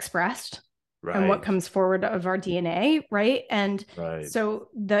is expressed. and what Right. comes forward of our DNA, right? And Right. so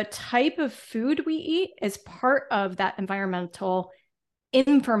the type of food we eat is part of that environmental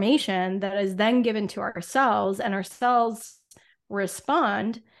information that is then given to our cells, and our cells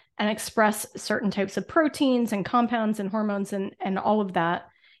respond and express certain types of proteins and compounds and hormones and all of that.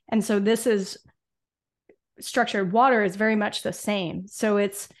 And so this is structured water is very much the same. So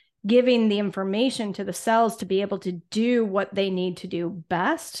it's giving the information to the cells to be able to do what they need to do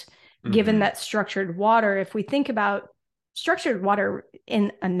best, given Mm-hmm. that structured water. If we think about structured water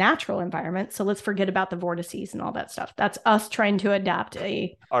in a natural environment, so let's forget about the vortices and all that stuff. That's us trying to adapt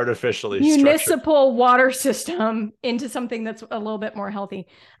a Artificially structured. municipal water system into something that's a little bit more healthy.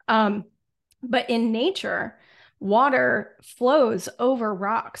 But in nature, water flows over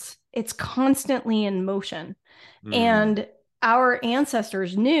rocks. It's constantly in motion. Mm. And our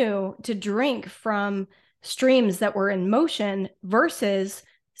ancestors knew to drink from streams that were in motion versus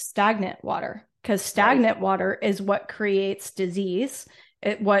stagnant water, because Right. stagnant water is what creates disease.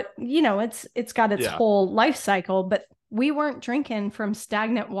 It's got its Yeah. whole life cycle, but we weren't drinking from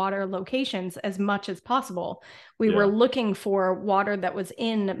stagnant water locations as much as possible. We were Yeah. looking for water that was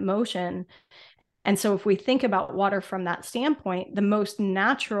in motion. And so if we think about water from that standpoint, the most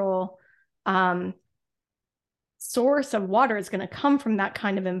natural um, source of water is going to come from that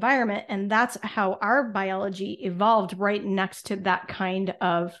kind of environment. And that's how our biology evolved, right next to that kind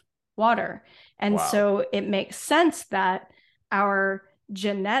of water. And Wow. so it makes sense that our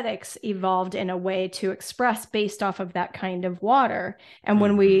genetics evolved in a way to express based off of that kind of water. And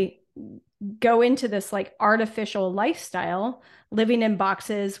when Mm-hmm. we go into this like artificial lifestyle, living in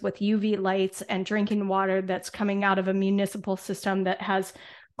boxes with UV lights and drinking water that's coming out of a municipal system that has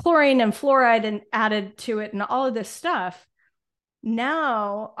chlorine and fluoride and added to it and all of this stuff,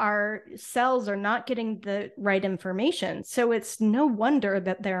 now our cells are not getting the right information. So it's no wonder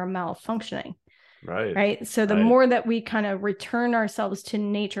that they're malfunctioning. Right. Right. So the Right. more that we kind of return ourselves to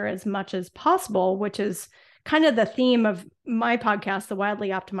nature as much as possible, which is kind of the theme of my podcast, the Wildly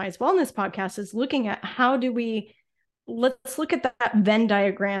Optimized Wellness Podcast, is looking at let's look at that Venn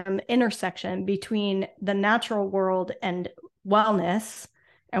diagram intersection between the natural world and wellness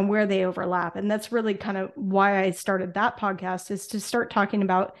and where they overlap. And that's really kind of why I started that podcast, is to start talking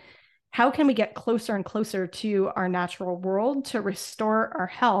about how can we get closer and closer to our natural world to restore our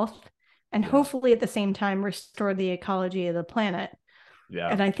health and Yeah. hopefully at the same time restore the ecology of the planet. Yeah.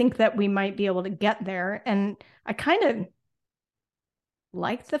 And I think that we might be able to get there. And I kind of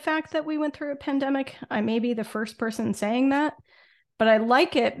like the fact that we went through a pandemic. I may be the first person saying that, but I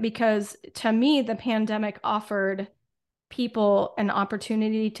like it because to me, the pandemic offered people an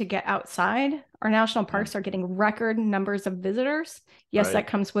opportunity to get outside. Our national Yeah. parks are getting record numbers of visitors. Yes, Right. that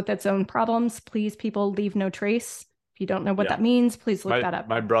comes with its own problems. Please, people, leave no trace. If you don't know what Yeah. that means, please look My that up.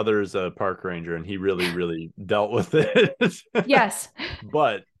 my brother's a park ranger and he really, really dealt with it. Yes,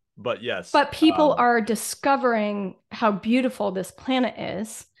 But yes. but people are discovering how beautiful this planet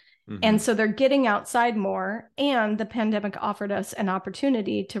is. And Mhm. so they're getting outside more. And the pandemic offered us an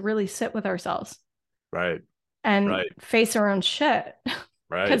opportunity to really sit with ourselves Right. and Right. face our own shit. Because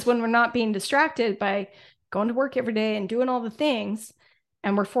Right. when we're not being distracted by going to work every day and doing all the things,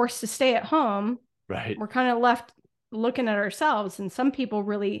 and we're forced to stay at home, Right. we're kind of left looking at ourselves. And some people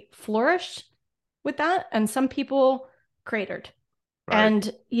really flourished with that, and some people cratered. Right.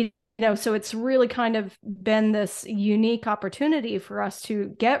 And, so it's really kind of been this unique opportunity for us to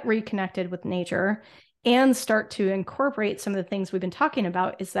get reconnected with nature and start to incorporate some of the things we've been talking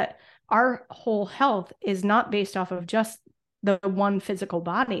about, is that our whole health is not based off of just the one physical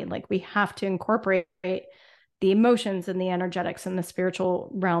body. Like, we have to incorporate the emotions and the energetics and the spiritual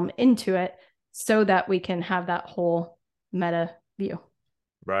realm into it so that we can have that whole meta view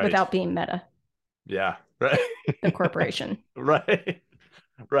Right. without being meta, Yeah. Right. the corporation. Right.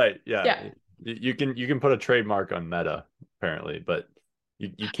 Right. Yeah. Yeah. You can put a trademark on Meta, apparently, but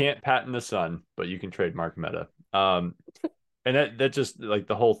you can't patent the sun, but you can trademark Meta. And that just like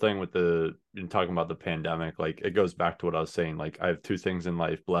the whole thing with in talking about the pandemic, like it goes back to what I was saying. Like I have two things in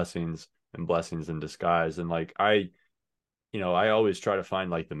life, blessings and blessings in disguise. And like I always try to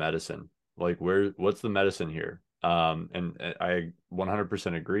find like the medicine, like what's the medicine here? And I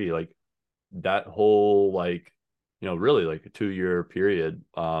 100% agree. Like that whole like really like a 2 year period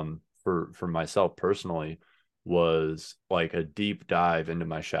for myself personally was like a deep dive into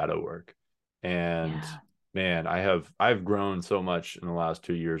my shadow work. And Yeah. man, I've grown so much in the last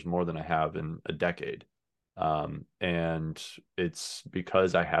 2 years, more than I have in a decade. And it's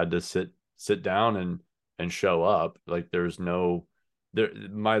because I had to sit down and show up. Like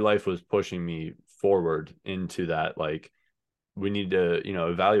my life was pushing me forward into that, like we need to,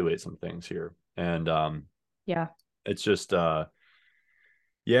 evaluate some things here. And Yeah. it's just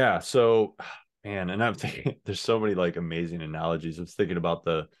yeah, so man, and I'm thinking there's so many like amazing analogies. I was thinking about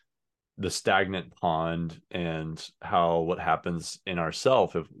the stagnant pond and how what happens in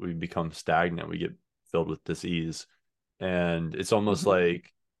ourself if we become stagnant, we get filled with disease. And it's almost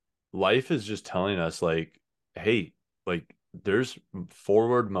like life is just telling us like, hey, like there's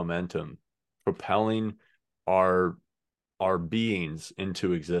forward momentum propelling our beings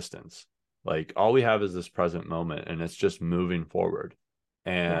into existence. Like all we have is this present moment and it's just moving forward.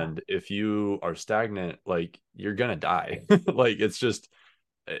 Yeah. And if you are stagnant, like you're gonna die. Like it's just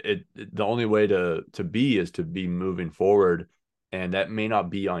the only way to be is to be moving forward. And that may not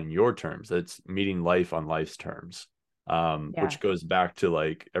be on your terms. That's meeting life on life's terms. Yeah. Which goes back to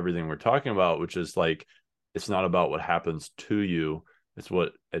like everything we're talking about, which is like it's not about what happens to you,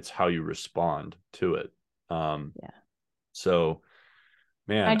 it's how you respond to it. Yeah. So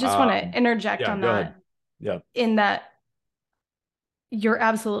I man, just want to interject yeah, on go ahead. that, Yeah, in that you're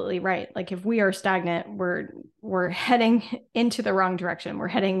absolutely right. Like if we are stagnant, we're heading into the wrong direction. We're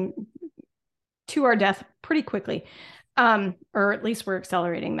heading to our death pretty quickly. Or at least we're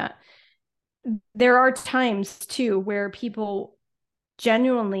accelerating that. There are times too where people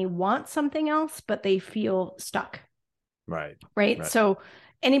genuinely want something else, but they feel stuck. right, Right. right. So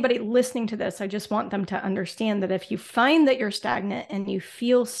anybody listening to this, I just want them to understand that if you find that you're stagnant and you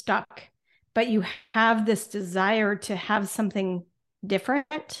feel stuck, but you have this desire to have something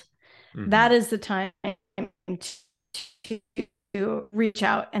different, that is the time to reach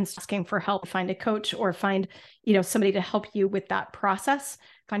out and asking for help, find a coach or find, somebody to help you with that process,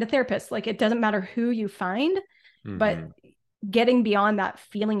 find a therapist. Like it doesn't matter who you find, but getting beyond that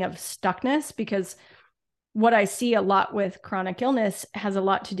feeling of stuckness, because what I see a lot with chronic illness has a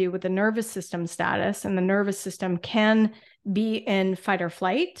lot to do with the nervous system status, and the nervous system can be in fight or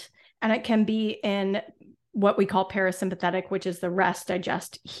flight, and it can be in what we call parasympathetic, which is the rest,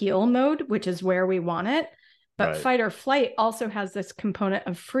 digest, heal mode, which is where we want it. But Right, fight or flight also has this component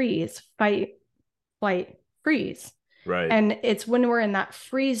of freeze, fight, flight, freeze. right. And it's when we're in that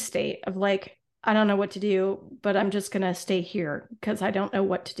freeze state of like, I don't know what to do, but I'm just going to stay here because I don't know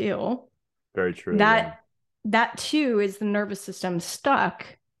what to do. Very true. Yeah. That too is the nervous system stuck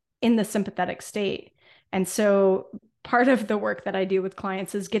in the sympathetic state. And so part of the work that I do with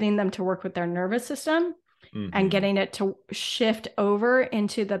clients is getting them to work with their nervous system and getting it to shift over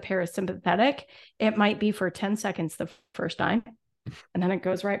into the parasympathetic. It might be for 10 seconds the first time, and then it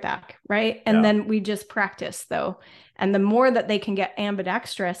goes right back, right? And Yeah. then we just practice though. And the more that they can get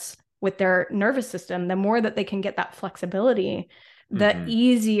ambidextrous with their nervous system, the more that they can get that flexibility, the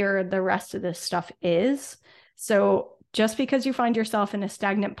easier the rest of this stuff is. So just because you find yourself in a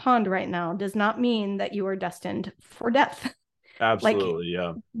stagnant pond right now does not mean that you are destined for death. Absolutely. Like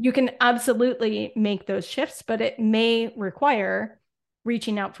Yeah. you can absolutely make those shifts, but it may require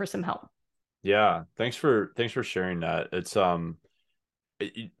reaching out for some help. Yeah. Thanks for sharing that. It's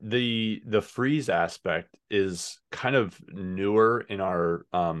the freeze aspect is kind of newer in our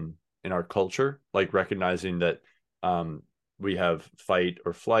culture, like recognizing that we have fight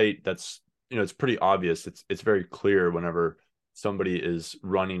or flight. That's it's pretty obvious. It's very clear whenever somebody is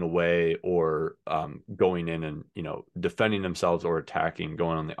running away or going in and defending themselves or attacking,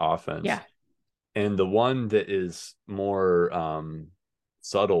 going on the offense. Yeah. And the one that is more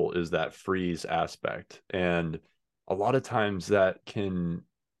subtle is that freeze aspect. And a lot of times that can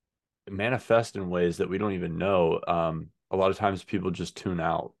manifest in ways that we don't even know. A lot of times people just tune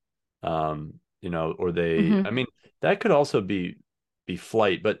out, or Mm-hmm. I mean, that could also be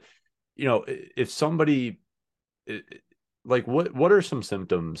flight, but if somebody, like what are some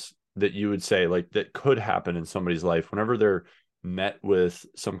symptoms that you would say like that could happen in somebody's life whenever they're met with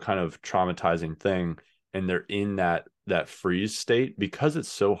some kind of traumatizing thing and they're in that freeze state, because it's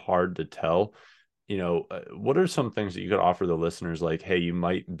so hard to tell. What are some things that you could offer the listeners, like, hey, you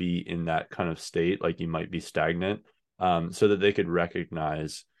might be in that kind of state, like you might be stagnant, so that they could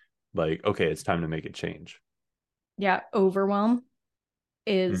recognize like, okay, it's time to make a change. Yeah. Overwhelm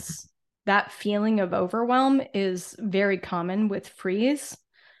is that feeling of overwhelm is very common with freeze.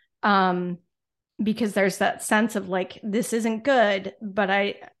 Um, because there's that sense of like, this isn't good, but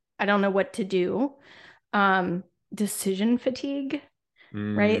I don't know what to do. Decision fatigue,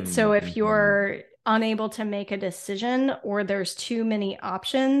 right? So if Mm-hmm. you're unable to make a decision or there's too many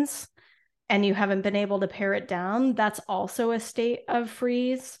options and you haven't been able to pare it down, that's also a state of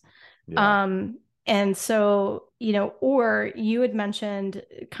freeze. Yeah. Um, and so, or you had mentioned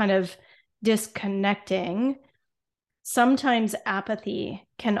kind of disconnecting. Sometimes apathy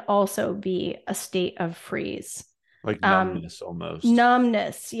can also be a state of freeze. Like Um, numbness almost.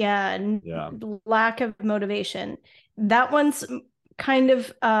 numbness, yeah, Yeah. lack of motivation. That one's kind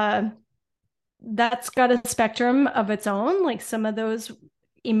of that's got a spectrum of its own. Like some of those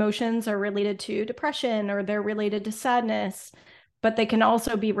emotions are related to depression or they're related to sadness, but they can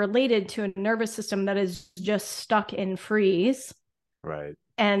also be related to a nervous system that is just stuck in freeze Right.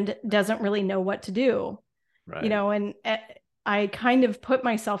 and doesn't really know what to do. Right. And I kind of put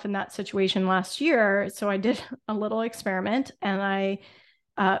myself in that situation last year. So I did a little experiment and I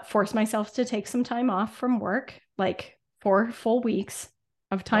forced myself to take some time off from work, like 4 full weeks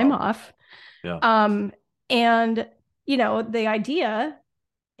of time Wow. off. Yeah. Um, and, the idea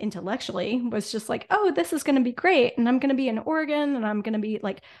intellectually was just like, oh, this is going to be great. And I'm going to be in Oregon and I'm going to be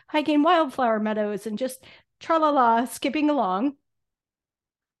like hiking wildflower meadows and just tra la la, skipping along.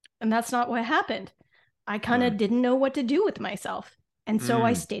 And that's not what happened. I kind Mm. of didn't know what to do with myself. And so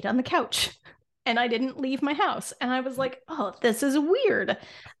I Mm. stayed on the couch and I didn't leave my house. And I was like, oh, this is weird.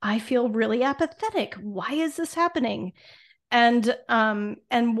 I feel really apathetic. Why is this happening? And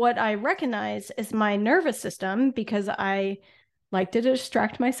what I recognize is my nervous system, because I like to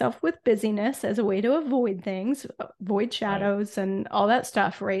distract myself with busyness as a way to avoid things, avoid Right. shadows and all that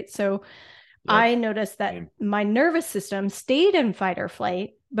stuff, right? So Yep. I noticed that Same. my nervous system stayed in fight or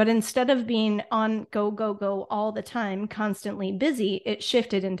flight, but instead of being on go, go, go all the time, constantly busy, it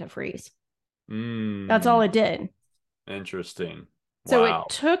shifted into freeze. That's all Mm. it did. Interesting. So it Wow.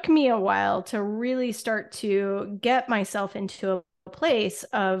 took me a while to really start to get myself into a place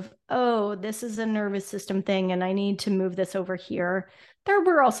of, oh, this is a nervous system thing, and I need to move this over here. There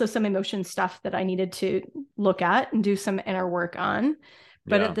were also some emotion stuff that I needed to look at and do some inner work on.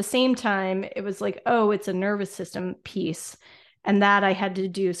 But at Yeah. the same time, it was like, oh, it's a nervous system piece. And that I had to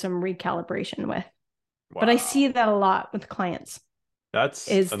do some recalibration with. But I see Wow. that a lot with clients That's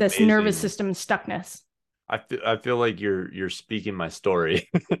is this nervous amazing. system stuckness. I feel like you're speaking my story.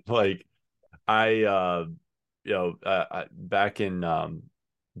 Like I back in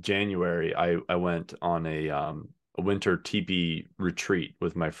January I went on a winter teepee retreat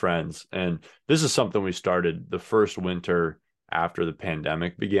with my friends, and this is something we started the first winter after the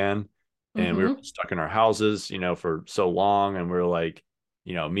pandemic began, and we were Mm-hmm. stuck in our houses, for so long, and we are like,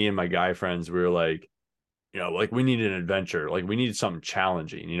 me and my guy friends, we were like, like we need an adventure, like we need something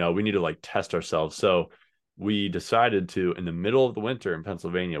challenging, we need to like test ourselves. So we decided to, in the middle of the winter in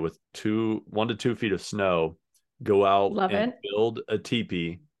Pennsylvania, with 1 to 2 feet of snow, go out Love and it. build a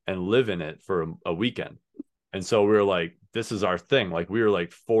teepee and live in it for a weekend. And so we were like, this is our thing. Like we were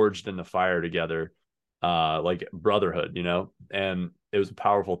like forged in the fire together, like brotherhood, and it was a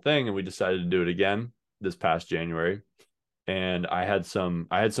powerful thing. And we decided to do it again this past January, and I had some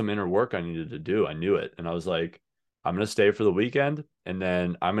inner work I needed to do. I knew it. And I was like, I'm going to stay for the weekend, and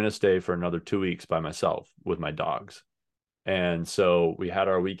then I'm going to stay for another 2 weeks by myself with my dogs. And so we had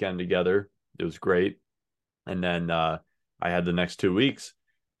our weekend together. It was great. And then I had the next 2 weeks,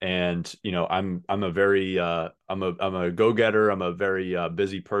 and I'm a very I'm a go-getter. I'm a very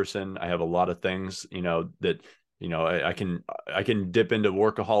busy person. I have a lot of things, that I can dip into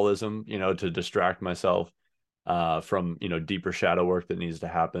workaholism, to distract myself from deeper shadow work that needs to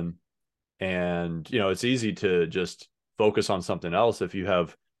happen. And it's easy to just focus on something else if you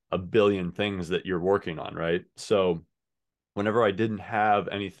have a billion things that you're working on, right? So whenever I didn't have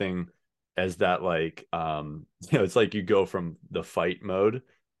anything as that, like it's like you go from the fight mode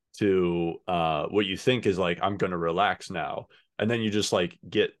to what you think is like, I'm gonna relax now, and then you just like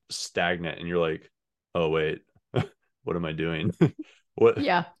get stagnant and you're like, oh wait, what am I doing? what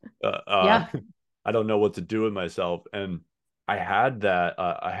Yeah. uh, uh Yeah. I don't know what to do with myself. And I had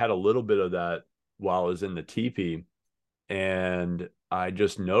a little bit of that while I was in the teepee, and I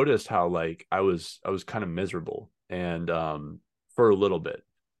just noticed how like I was kind of miserable, and for a little bit.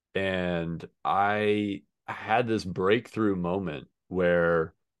 And I had this breakthrough moment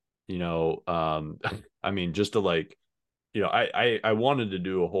where, I mean, just to like, I wanted to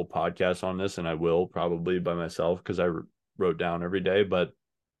do a whole podcast on this, and I will probably by myself because wrote down every day. But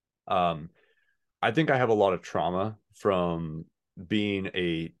um I think I have a lot of trauma from being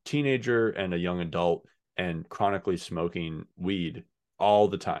a teenager and a young adult and chronically smoking weed all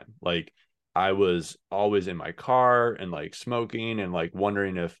the time. Like I was always in my car and like smoking and like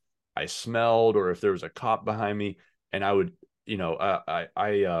wondering if I smelled or if there was a cop behind me. And I would, I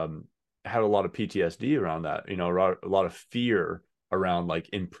had a lot of PTSD around that, a lot of fear around like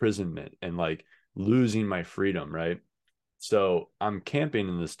imprisonment and like losing my freedom, right? So I'm camping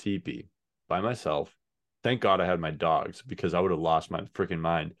in this teepee by myself. Thank God I had my dogs because I would have lost my freaking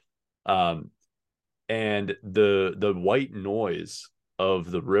mind. Um, and the white noise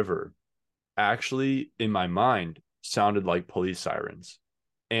of the river actually in my mind sounded like police sirens.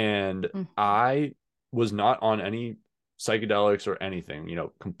 And Mm. I was not on any psychedelics or anything,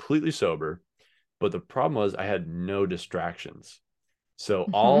 completely sober. But the problem was I had no distractions. So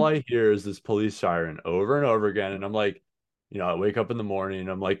all Mhm. I hear is this police siren over and over again. And I'm like, I wake up in the morning and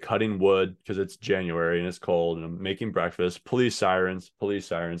I'm like cutting wood because it's January and it's cold and I'm making breakfast. Police sirens, police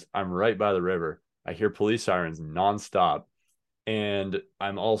sirens. I'm right by the river. I hear police sirens nonstop. And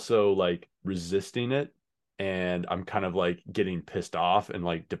I'm also like resisting it. And I'm kind of like getting pissed off and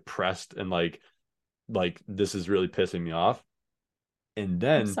like depressed and like this is really pissing me off. And I'm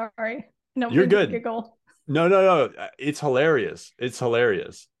then sorry. I don't you're mean to good. giggle. No, no, no. It's hilarious. It's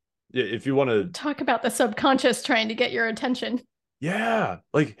hilarious. If you want to, Talk about the subconscious trying to get your attention. yeah,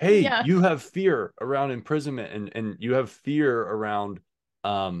 like, hey, Yeah. you have fear around imprisonment and you have fear around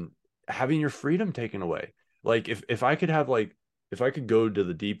um having your freedom taken away. Like if I could have like if I could go to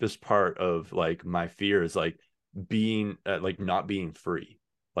the deepest part of like my fears, like being like not being free,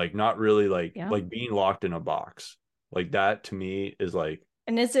 like not really Yeah. like being locked in a box. Like that to me is like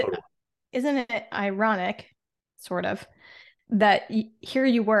And total. isn't it ironic, sort of, that here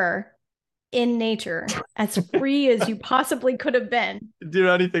you were in nature, as free as you possibly could have been, Do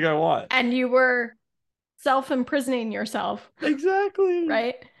anything I want. and you were self-imprisoning yourself, Exactly.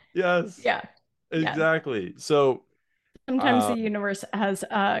 right? Yes. Yeah. Yeah. Exactly. So, Sometimes the um, universe has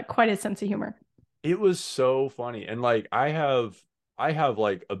quite a sense of humor. it was so funny. And like I have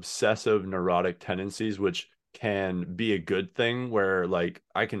like obsessive neurotic tendencies, which can be a good thing where like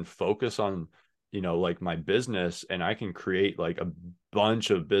I can focus on, like my business and I can create like a bunch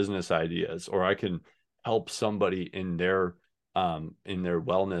of business ideas or I can help somebody in their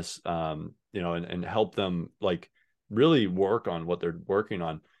wellness and help them like really work on what they're working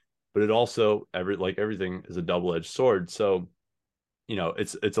on. But it also everything is a double-edged sword. So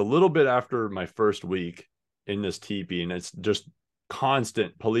it's a little bit after my first week in this teepee, and it's just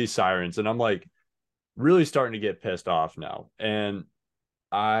constant police sirens, and I'm like really starting to get pissed off now. And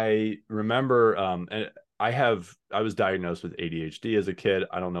I remember, and I was diagnosed with ADHD as a kid.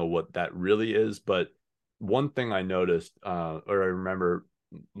 I don't know what that really is, but one thing I noticed, or I remember,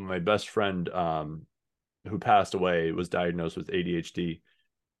 my best friend, who passed away was diagnosed with ADHD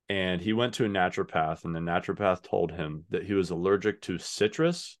and he went to a naturopath and the naturopath told him that he was allergic to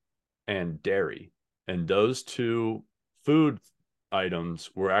citrus and dairy, and those two food items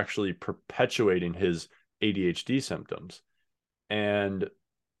were actually perpetuating his ADHD symptoms. And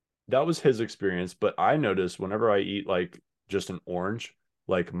that was his experience, but I noticed whenever I eat like just an orange,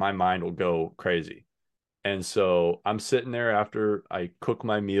 like my mind will go crazy. And so I'm sitting there after I cook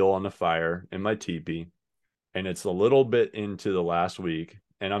my meal on the fire in my teepee, and it's a little bit into the last week,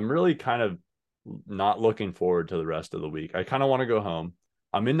 and I'm really kind of not looking forward to the rest of the week. I kind of want to go home.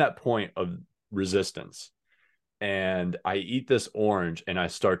 I'm in that point of resistance, and I eat this orange and I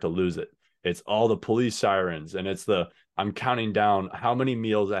start to lose it. It's all the police sirens, and I'm counting down how many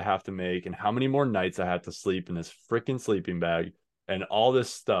meals I have to make and how many more nights I have to sleep in this freaking sleeping bag and all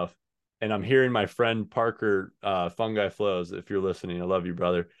this stuff. And I'm hearing my friend Parker, Fungi Flows, if you're listening, I love you,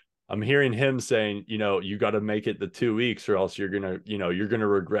 brother. I'm hearing him saying, you got to make it the 2 weeks or else you're gonna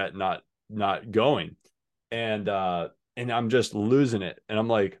regret not going. And I'm just losing it. And I'm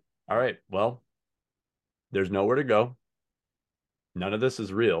like, all right, well, there's nowhere to go. None of this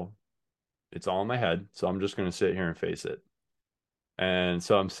is real. It's all in my head. So I'm just gonna sit here and face it. And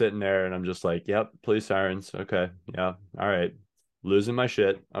so I'm sitting there and I'm just like, yep, police sirens. Okay. Yeah. All right. Losing my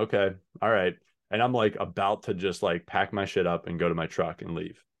shit. Okay. All right. And I'm like about to just like pack my shit up and go to my truck and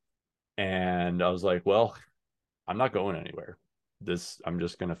leave. And I was like, well, I'm not going anywhere. I'm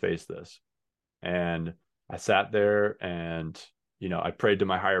just going to face this. And I sat there and, I prayed to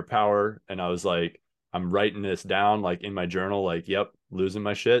my higher power and I was like, I'm writing this down like in my journal, like, yep, losing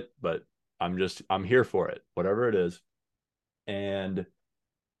my shit, but I'm here for it, whatever it is. And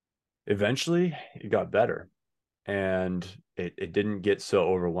eventually it got better and it didn't get so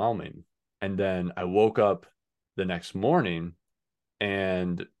overwhelming. And then I woke up the next morning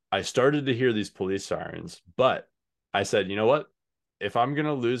and I started to hear these police sirens, but I said, you know what? If I'm going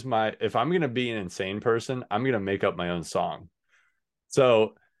to be an insane person, I'm going to make up my own song.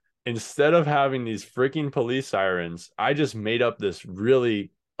 So instead of having these freaking police sirens, I just made up this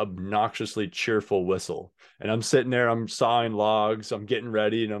really obnoxiously cheerful whistle. And I'm sitting there, I'm sawing logs, I'm getting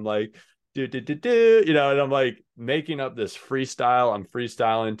ready, and I'm like, do, do, do, do, and I'm like making up this freestyle. I'm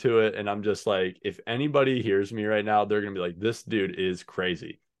freestyling to it. And I'm just like, if anybody hears me right now, they're going to be like, this dude is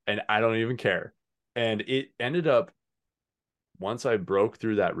crazy. And I don't even care. And it ended up, once I broke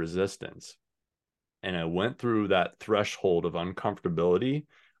through that resistance, and I went through that threshold of uncomfortability,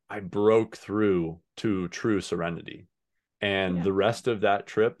 I broke through to true serenity. And Yeah. the rest of that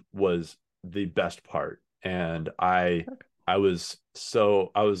trip was the best part. And I was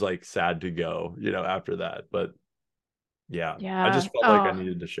like sad to go, after that. But yeah, I Yeah. just felt like I Oh,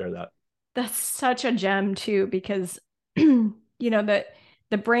 needed to share that. that's such a gem too, because the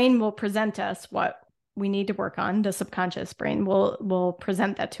brain will present us what we need to work on. The subconscious brain will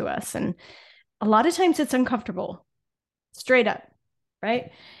present that to us. And a lot of times it's uncomfortable, straight up,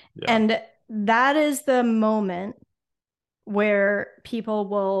 right? Yeah. And that is the moment where people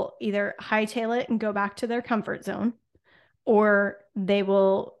will either hightail it and go back to their comfort zone, or they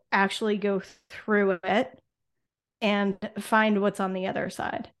will actually go through it and find what's on the other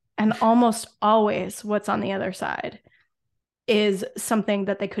side. And almost always, what's on the other side is something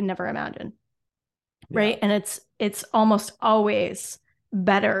that they could never imagine, Yeah. right? And it's almost always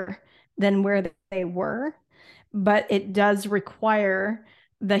better than where they were, but it does require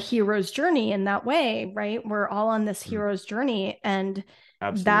the hero's journey in that way, right? We're all on this Mm. hero's journey, and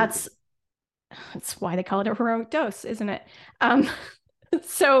Absolutely. that's why they call it a heroic dose, isn't it? Um,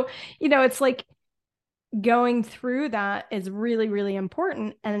 so it's like going through that is really, really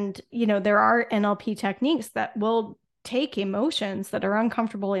important. And, there are NLP techniques that will take emotions that are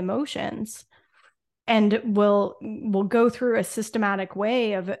uncomfortable emotions and will go through a systematic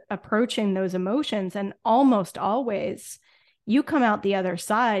way of approaching those emotions. And almost always you come out the other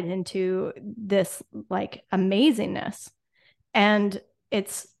side into this like amazingness. And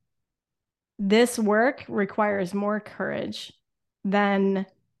it's this work requires more courage than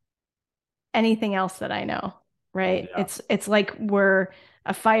anything else that I know, right? Yeah. It's like we're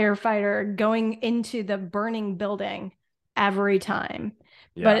a firefighter going into the burning building every time.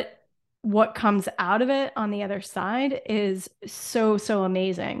 Yeah. But what comes out of it on the other side is so, so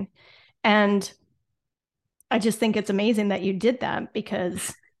amazing. And I just think it's amazing that you did that,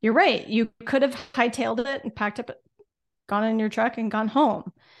 because you're right. You could have hightailed it and packed up, gone in your truck and gone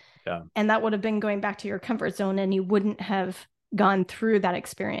home. Yeah. And that would have been going back to your comfort zone, and you wouldn't have gone through that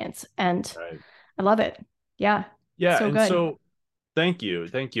experience. And Right. I love it. Yeah. Yeah. So And good. so thank you.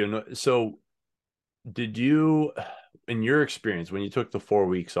 Thank you. And so did you, in your experience, when you took the 4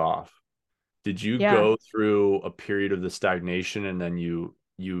 weeks off, did you Yeah. go through a period of the stagnation and then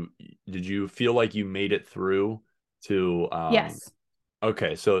did you feel like you made it through to Yes.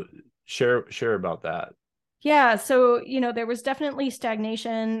 okay, so share about that. Yeah. So, there was definitely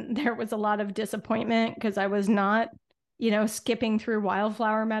stagnation. There was a lot of disappointment because I was not, skipping through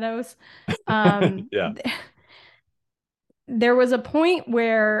wildflower meadows. Um, Yeah, there was a point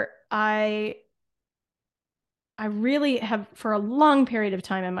where I really have, for a long period of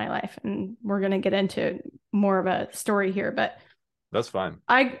time in my life, and we're going to get into more of a story here, but that's fine.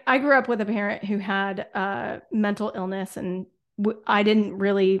 I grew up with a parent who had mental illness, and I didn't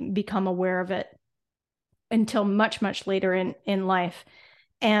really become aware of it until much, much later in life.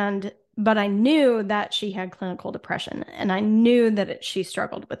 And but I knew that she had clinical depression, and I knew that she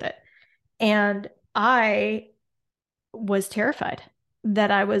struggled with it. And I was terrified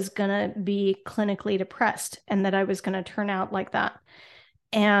that I was going to be clinically depressed and that I was going to turn out like that.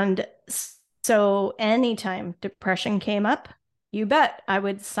 And so anytime depression came up, you bet I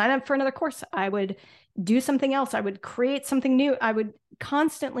would sign up for another course. I would do something else. I would create something new. I would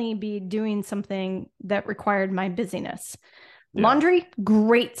constantly be doing something that required my busyness. Yeah. Laundry,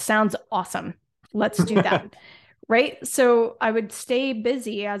 great, sounds awesome. Let's do that. Right. So I would stay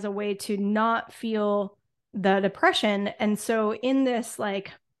busy as a way to not feel the depression. And so in this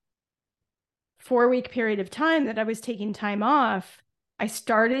like 4 week period of time that I was taking time off, I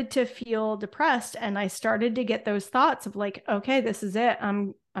started to feel depressed, and I started to get those thoughts of like, okay, this is it.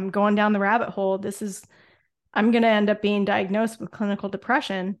 I'm going down the rabbit hole. I'm going to end up being diagnosed with clinical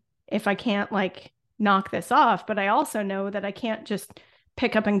depression if I can't like knock this off. But I also know that I can't just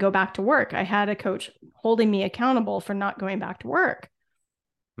pick up and go back to work. I had a coach holding me accountable for not going back to work.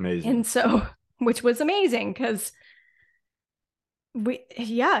 Amazing. And so, which was amazing because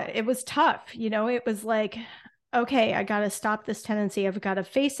it was tough. It was like, okay, I got to stop this tendency. I've got to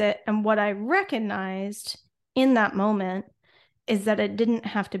face it. And what I recognized in that moment is that it didn't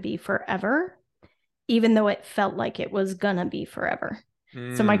have to be forever, even though it felt like it was gonna be forever.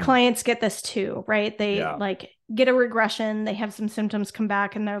 So my Mm, clients get this too, right? They yeah. like get a regression, they have some symptoms come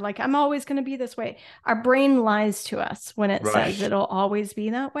back, and they're like, I'm always going to be this way. Our brain lies to us when it says Right. it'll always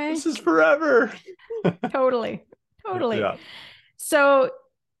be that way. This is forever. Totally. Totally. Yeah. So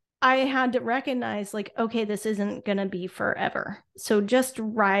I had to recognize, like, okay, this isn't going to be forever. So just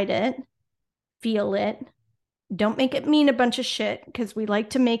ride it, feel it. Don't make it mean a bunch of shit, because we like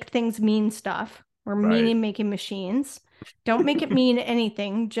to make things mean stuff. We're Right. meaning making machines. Don't make it mean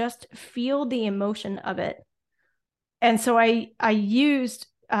anything. Just feel the emotion of it. And so I used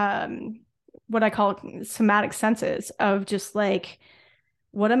what I call somatic senses of just like,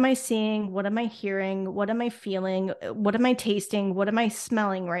 what am I seeing? What am I hearing? What am I feeling? What am I tasting? What am I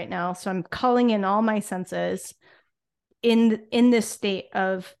smelling right now? So I'm calling in all my senses in this state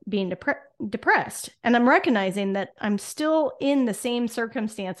of being depressed. And I'm recognizing that I'm still in the same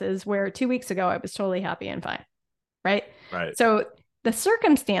circumstances where 2 weeks ago I was totally happy and fine. Right. Right. So the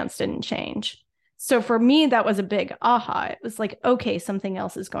circumstance didn't change. So for me, that was a big aha. It was like, okay, something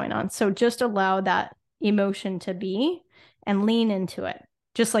else is going on. So just allow that emotion to be and lean into it,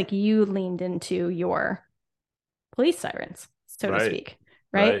 just like you leaned into your police sirens, so to Right. speak.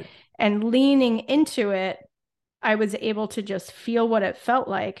 Right. Right. And leaning into it, I was able to just feel what it felt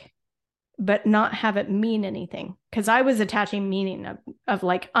like, but not have it mean anything. Because I was attaching meaning of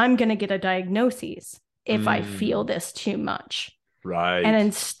like, I'm going to get a diagnosis if I feel this too much. And Right.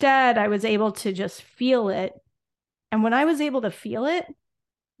 instead, I was able to just feel it. And when I was able to feel it,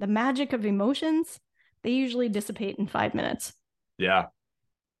 the magic of emotions, they usually dissipate in 5 minutes. Yeah.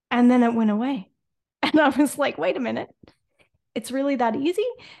 And then it went away. And I was like, wait a minute. It's really that easy?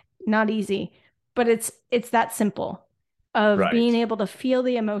 Not easy, but it's that simple of Right. being able to feel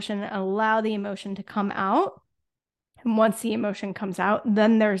the emotion and allow the emotion to come out. And once the emotion comes out,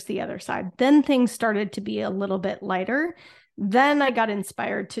 then there's the other side. Then things started to be a little bit lighter. Then I got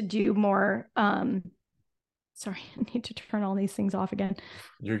inspired to do more. Sorry, I need to turn all these things off again.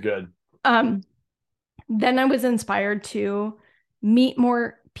 You're good. Then I was inspired to meet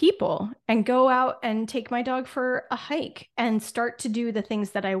more people and go out and take my dog for a hike and start to do the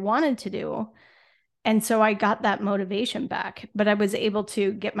things that I wanted to do. And so I got that motivation back, but I was able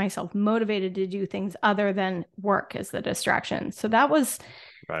to get myself motivated to do things other than work as the distraction. So that was,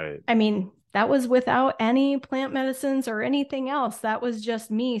 Right. I mean, that was without any plant medicines or anything else. That was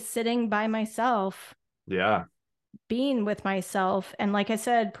just me sitting by myself, Yeah. being with myself. And like I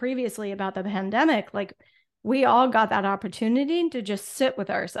said previously about the pandemic, like we all got that opportunity to just sit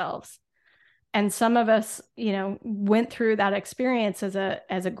with ourselves. And some of us, went through that experience as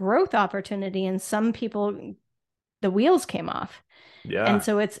a growth opportunity, and some people, the wheels came off. And Yeah.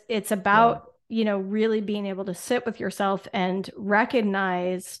 so it's Yeah. about, really being able to sit with yourself and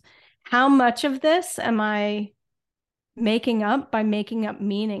recognize how much of this am I making up by making up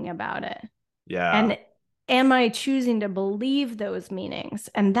meaning about it? Yeah. And am I choosing to believe those meanings?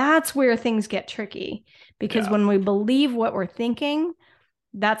 And that's where things get tricky, because Yeah. when we believe what we're thinking,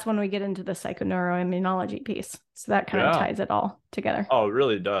 that's when we get into the psychoneuroimmunology piece. So that kind of Yeah. ties it all together. Oh, it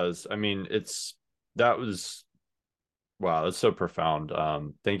really does. I mean, that was wow, that's so profound.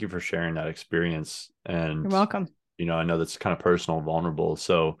 Thank you for sharing that experience. You're And, welcome. I know that's kind of personal and vulnerable.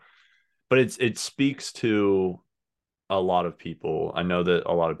 So, but it speaks to a lot of people. I know that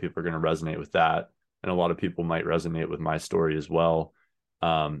a lot of people are going to resonate with that, and a lot of people might resonate with my story as well.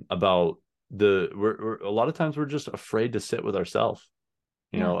 About we're a lot of times we're just afraid to sit with ourselves.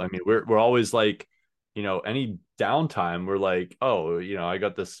 Yeah. I mean, we're always like, any downtime, we're like, oh, I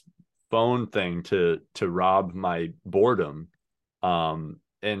got this phone thing to rob my boredom.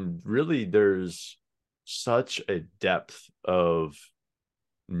 And really there's such a depth of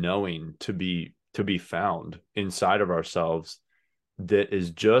knowing to be found inside of ourselves that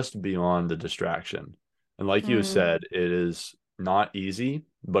is just beyond the distraction. And like you Mm, said, it is not easy,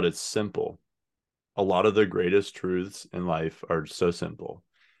 but it's simple. A lot of the greatest truths in life are so simple.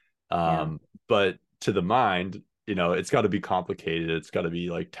 yeah. But to the mind, it's got to be complicated. It's got to be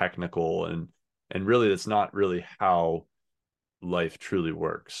like technical, and really that's not really how life truly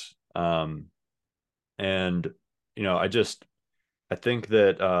works. And I think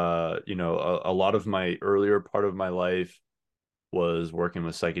that a lot of my earlier part of my life was working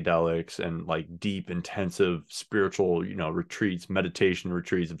with psychedelics and like deep, intensive spiritual, retreats, meditation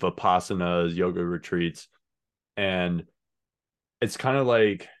retreats, vipassanas, yoga retreats. And it's kind of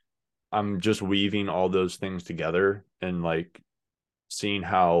like I'm just weaving all those things together and like seeing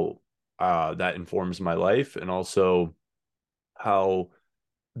how that informs my life, and also how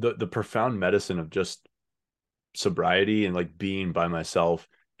the profound medicine of just sobriety and like being by myself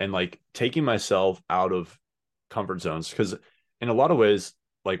and like taking myself out of comfort zones. Because in a lot of ways,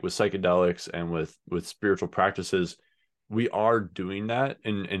 like with psychedelics and with spiritual practices, we are doing that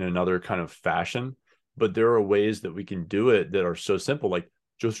in another kind of fashion, but there are ways that we can do it that are so simple, like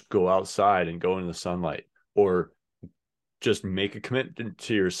just go outside and go into the sunlight, or just make a commitment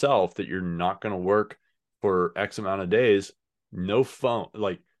to yourself that you're not going to work for X amount of days. No phone.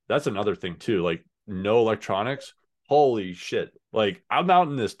 Like that's another thing too. Like no electronics. holy shit. Like I'm out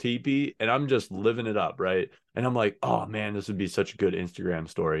in this teepee and I'm just living it up, right? And I'm like, oh man, this would be such a good Instagram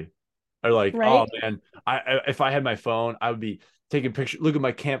story. Or like, oh Right? man, if I had my phone, I would be taking pictures. Look at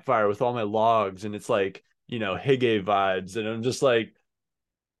my campfire with all my logs, and it's like, Hygge vibes. And I'm just like,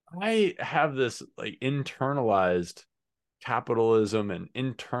 I have this like internalized capitalism and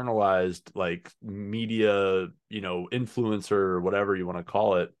internalized like media, influencer or whatever you want to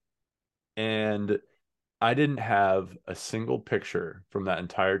call it. And I didn't have a single picture from that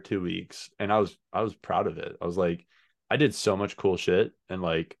entire 2 weeks, and I was proud of it. I was like, I did so much cool shit, and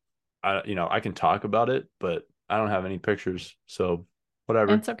like, I can talk about it, but I don't have any pictures, so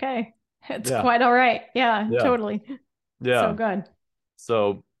whatever. It's okay. It's Yeah, quite all right. Yeah, yeah, totally. So yeah. good.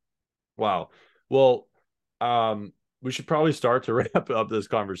 So wow. Well, um, we should probably start to wrap up this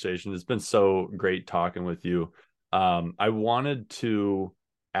conversation. It's been so great talking with you. I wanted to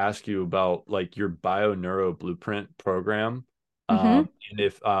ask you about like your bioneuro blueprint program. Hmm. And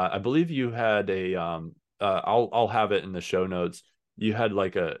if I believe you had I'll have it in the show notes. You had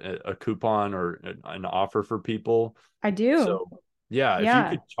like a coupon or an offer for people. I do. So yeah, if you Yeah,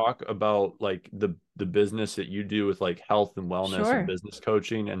 could talk about like the business that you do with like health and wellness and sure. business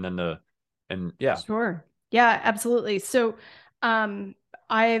coaching, and then yeah. Sure. Yeah, absolutely. So, um,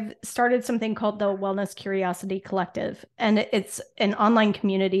 I've started something called the Wellness Curiosity Collective, and it's an online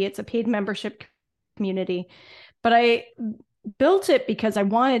community. It's a paid membership community, but I built it because I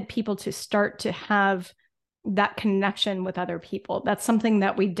wanted people to start to have that connection with other people. That's something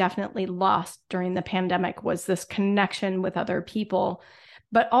that we definitely lost during the pandemic, was this connection with other people,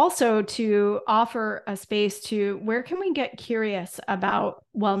 but also to offer a space to where can we get curious about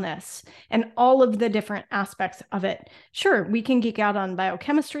wellness and all of the different aspects of it. Sure, we can geek out on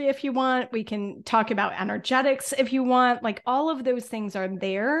biochemistry if you want. We can talk about energetics if you want. Like all of those things are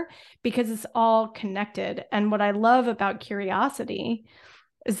there because it's all connected. And what I love about curiosity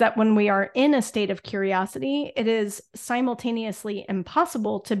is that when we are in a state of curiosity, it is simultaneously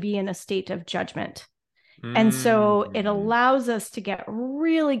impossible to be in a state of judgment. And so it Mm. allows us to get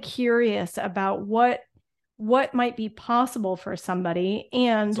really curious about what might be possible for somebody. It's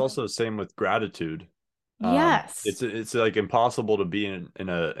And also the same with gratitude. yes, It's like impossible to be in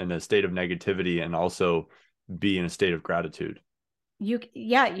a state of negativity and also be in a state of gratitude.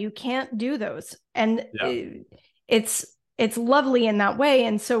 you can't do those. And Yeah. it's it's lovely in that way.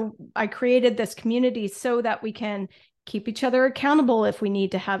 And so I created this community so that we can keep each other accountable if we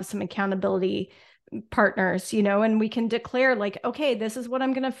need to have some accountability partners, and we can declare like, okay, this is what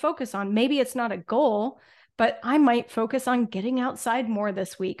I'm going to focus on. Maybe it's not a goal, but I might focus on getting outside more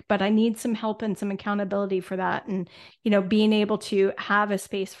this week, but I need some help and some accountability for that. And, being able to have a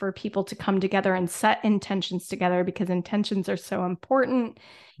space for people to come together and set intentions together, because intentions are so important,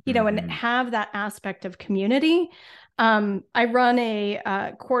 and Hmm. have that aspect of community. I run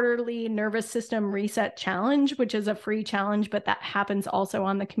a quarterly nervous system reset challenge, which is a free challenge, but that happens also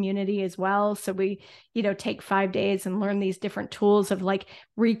on the community as well. So we, take 5 days and learn these different tools of like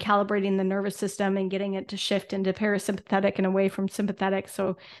recalibrating the nervous system and getting it to shift into parasympathetic and away from sympathetic.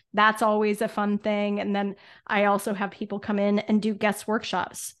 So that's always a fun thing. And then I also have people come in and do guest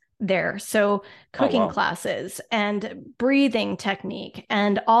workshops there. So Oh cooking wow. classes and breathing technique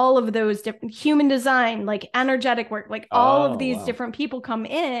and all of those different human design, like energetic work, like all of Oh these wow. different people come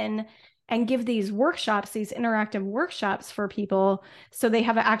in and give these workshops, these interactive workshops for people so they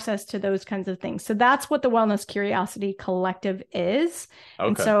have access to those kinds of things. So that's what the Wellness Curiosity Collective is.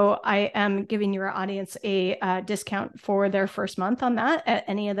 And Okay. so I am giving your audience a discount for their first month on that at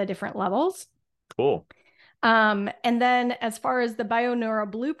any of the different levels. Cool. And then as far as the Bioneural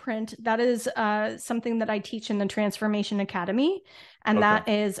Blueprint, that is something that I teach in the Transformation Academy. And Okay. that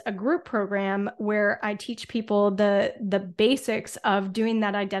is a group program where I teach people the basics of doing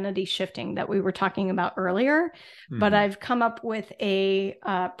that identity shifting that we were talking about earlier. But Hmm. I've come up with a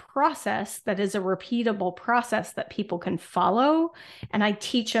process that is a repeatable process that people can follow. And I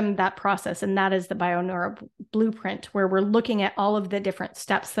teach them that process. And that is the Bioneural Blueprint, where we're looking at all of the different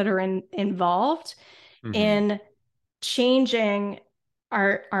steps that are involved Hmm. in changing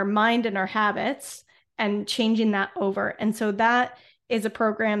our mind and our habits and changing that over. And so that is a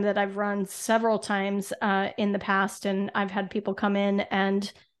program that I've run several times in the past, and I've had people come in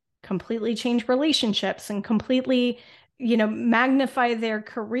and completely change relationships and completely magnify their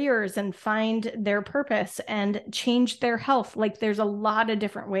careers and find their purpose and change their health. Like there's a lot of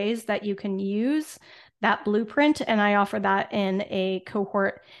different ways that you can use that blueprint, and I offer that in a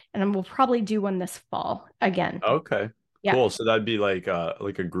cohort, and we'll probably do one this fall again. Okay. Yeah. Cool. So that'd be like a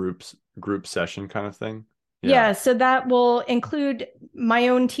group session kind of thing. Yeah, so that will include my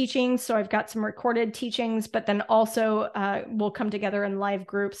own teachings. So I've got some recorded teachings, but then also we'll come together in live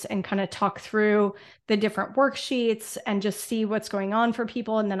groups and kind of talk through the different worksheets and just see what's going on for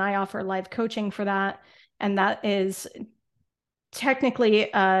people. And then I offer live coaching for that. And that is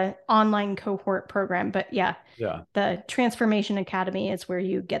technically an online cohort program. But yeah, the Transformation Academy is where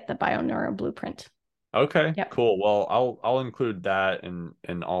you get the Bioneural Blueprint. Okay, cool. Well, I'll include that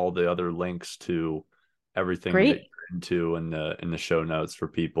and all the other links to everything that you're into in the show notes for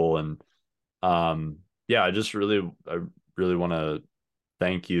people. And I really want to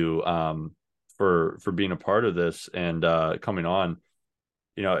thank you for being a part of this and coming on.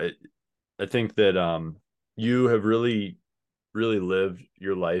 I think that you have really lived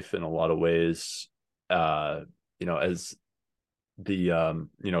your life in a lot of ways, as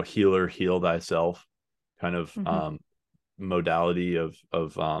the healer, heal thyself kind of modality of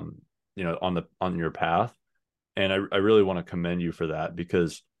on your path. And I really want to commend you for that,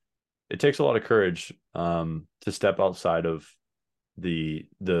 because it takes a lot of courage to step outside of the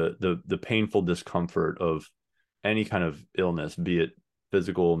painful discomfort of any kind of illness, be it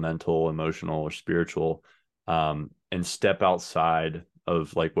physical, mental, emotional, or spiritual, and step outside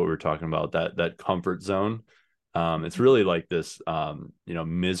of like what we were talking about, that comfort zone. It's really like this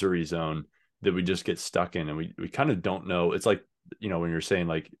misery zone that we just get stuck in, and we kind of don't know. It's like, when you're saying,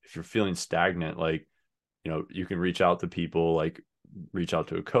 like, if you're feeling stagnant, like, you can reach out to people, like reach out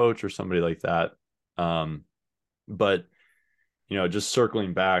to a coach or somebody like that. But just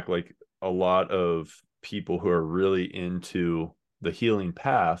circling back, like, a lot of people who are really into the healing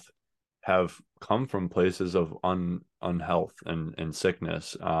path have come from places of unhealth and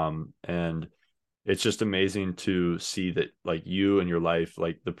sickness. And it's just amazing to see that, like, you and your life,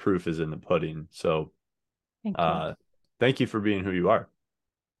 like, the proof is in the pudding. So thank you for being who you are.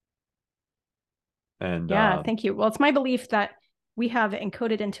 And thank you. Well, it's my belief that we have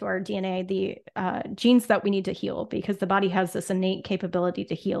encoded into our DNA the genes that we need to heal, because the body has this innate capability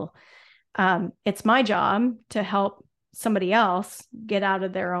to heal. It's my job to help somebody else get out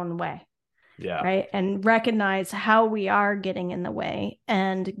of their own way. Yeah. Right. And recognize how we are getting in the way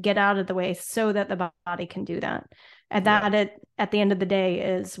and get out of the way so that the body can do that. And that at the end of the day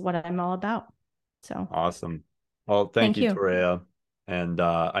is what I'm all about. So awesome. Well, thank you, Toréa. And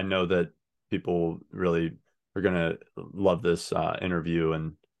I know that people really are going to love this interview.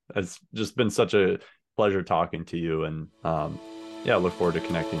 And it's just been such a pleasure talking to you. And I look forward to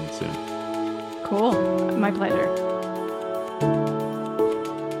connecting soon. Cool. My pleasure.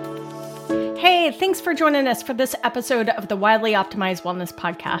 Hey, thanks for joining us for this episode of the Wildly Optimized Wellness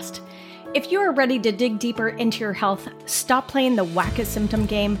Podcast. If you are ready to dig deeper into your health, stop playing the whack-a-symptom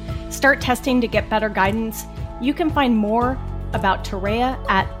game, start testing to get better guidance, you can find more about Toréa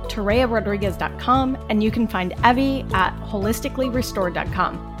at torearodriguez.com, and you can find Evie at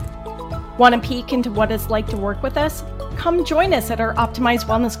holisticallyrestored.com. Want a peek into what it's like to work with us? Come join us at our Optimized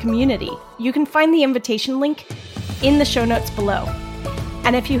Wellness community. You can find the invitation link in the show notes below.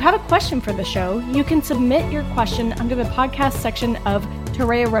 And if you have a question for the show, you can submit your question under the podcast section of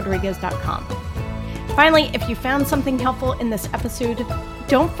torearodriguez.com. Finally, if you found something helpful in this episode,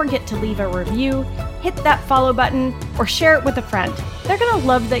 don't forget to leave a review, hit that follow button, or share it with a friend. They're going to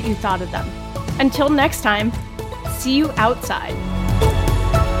love that you thought of them. Until next time, see you outside.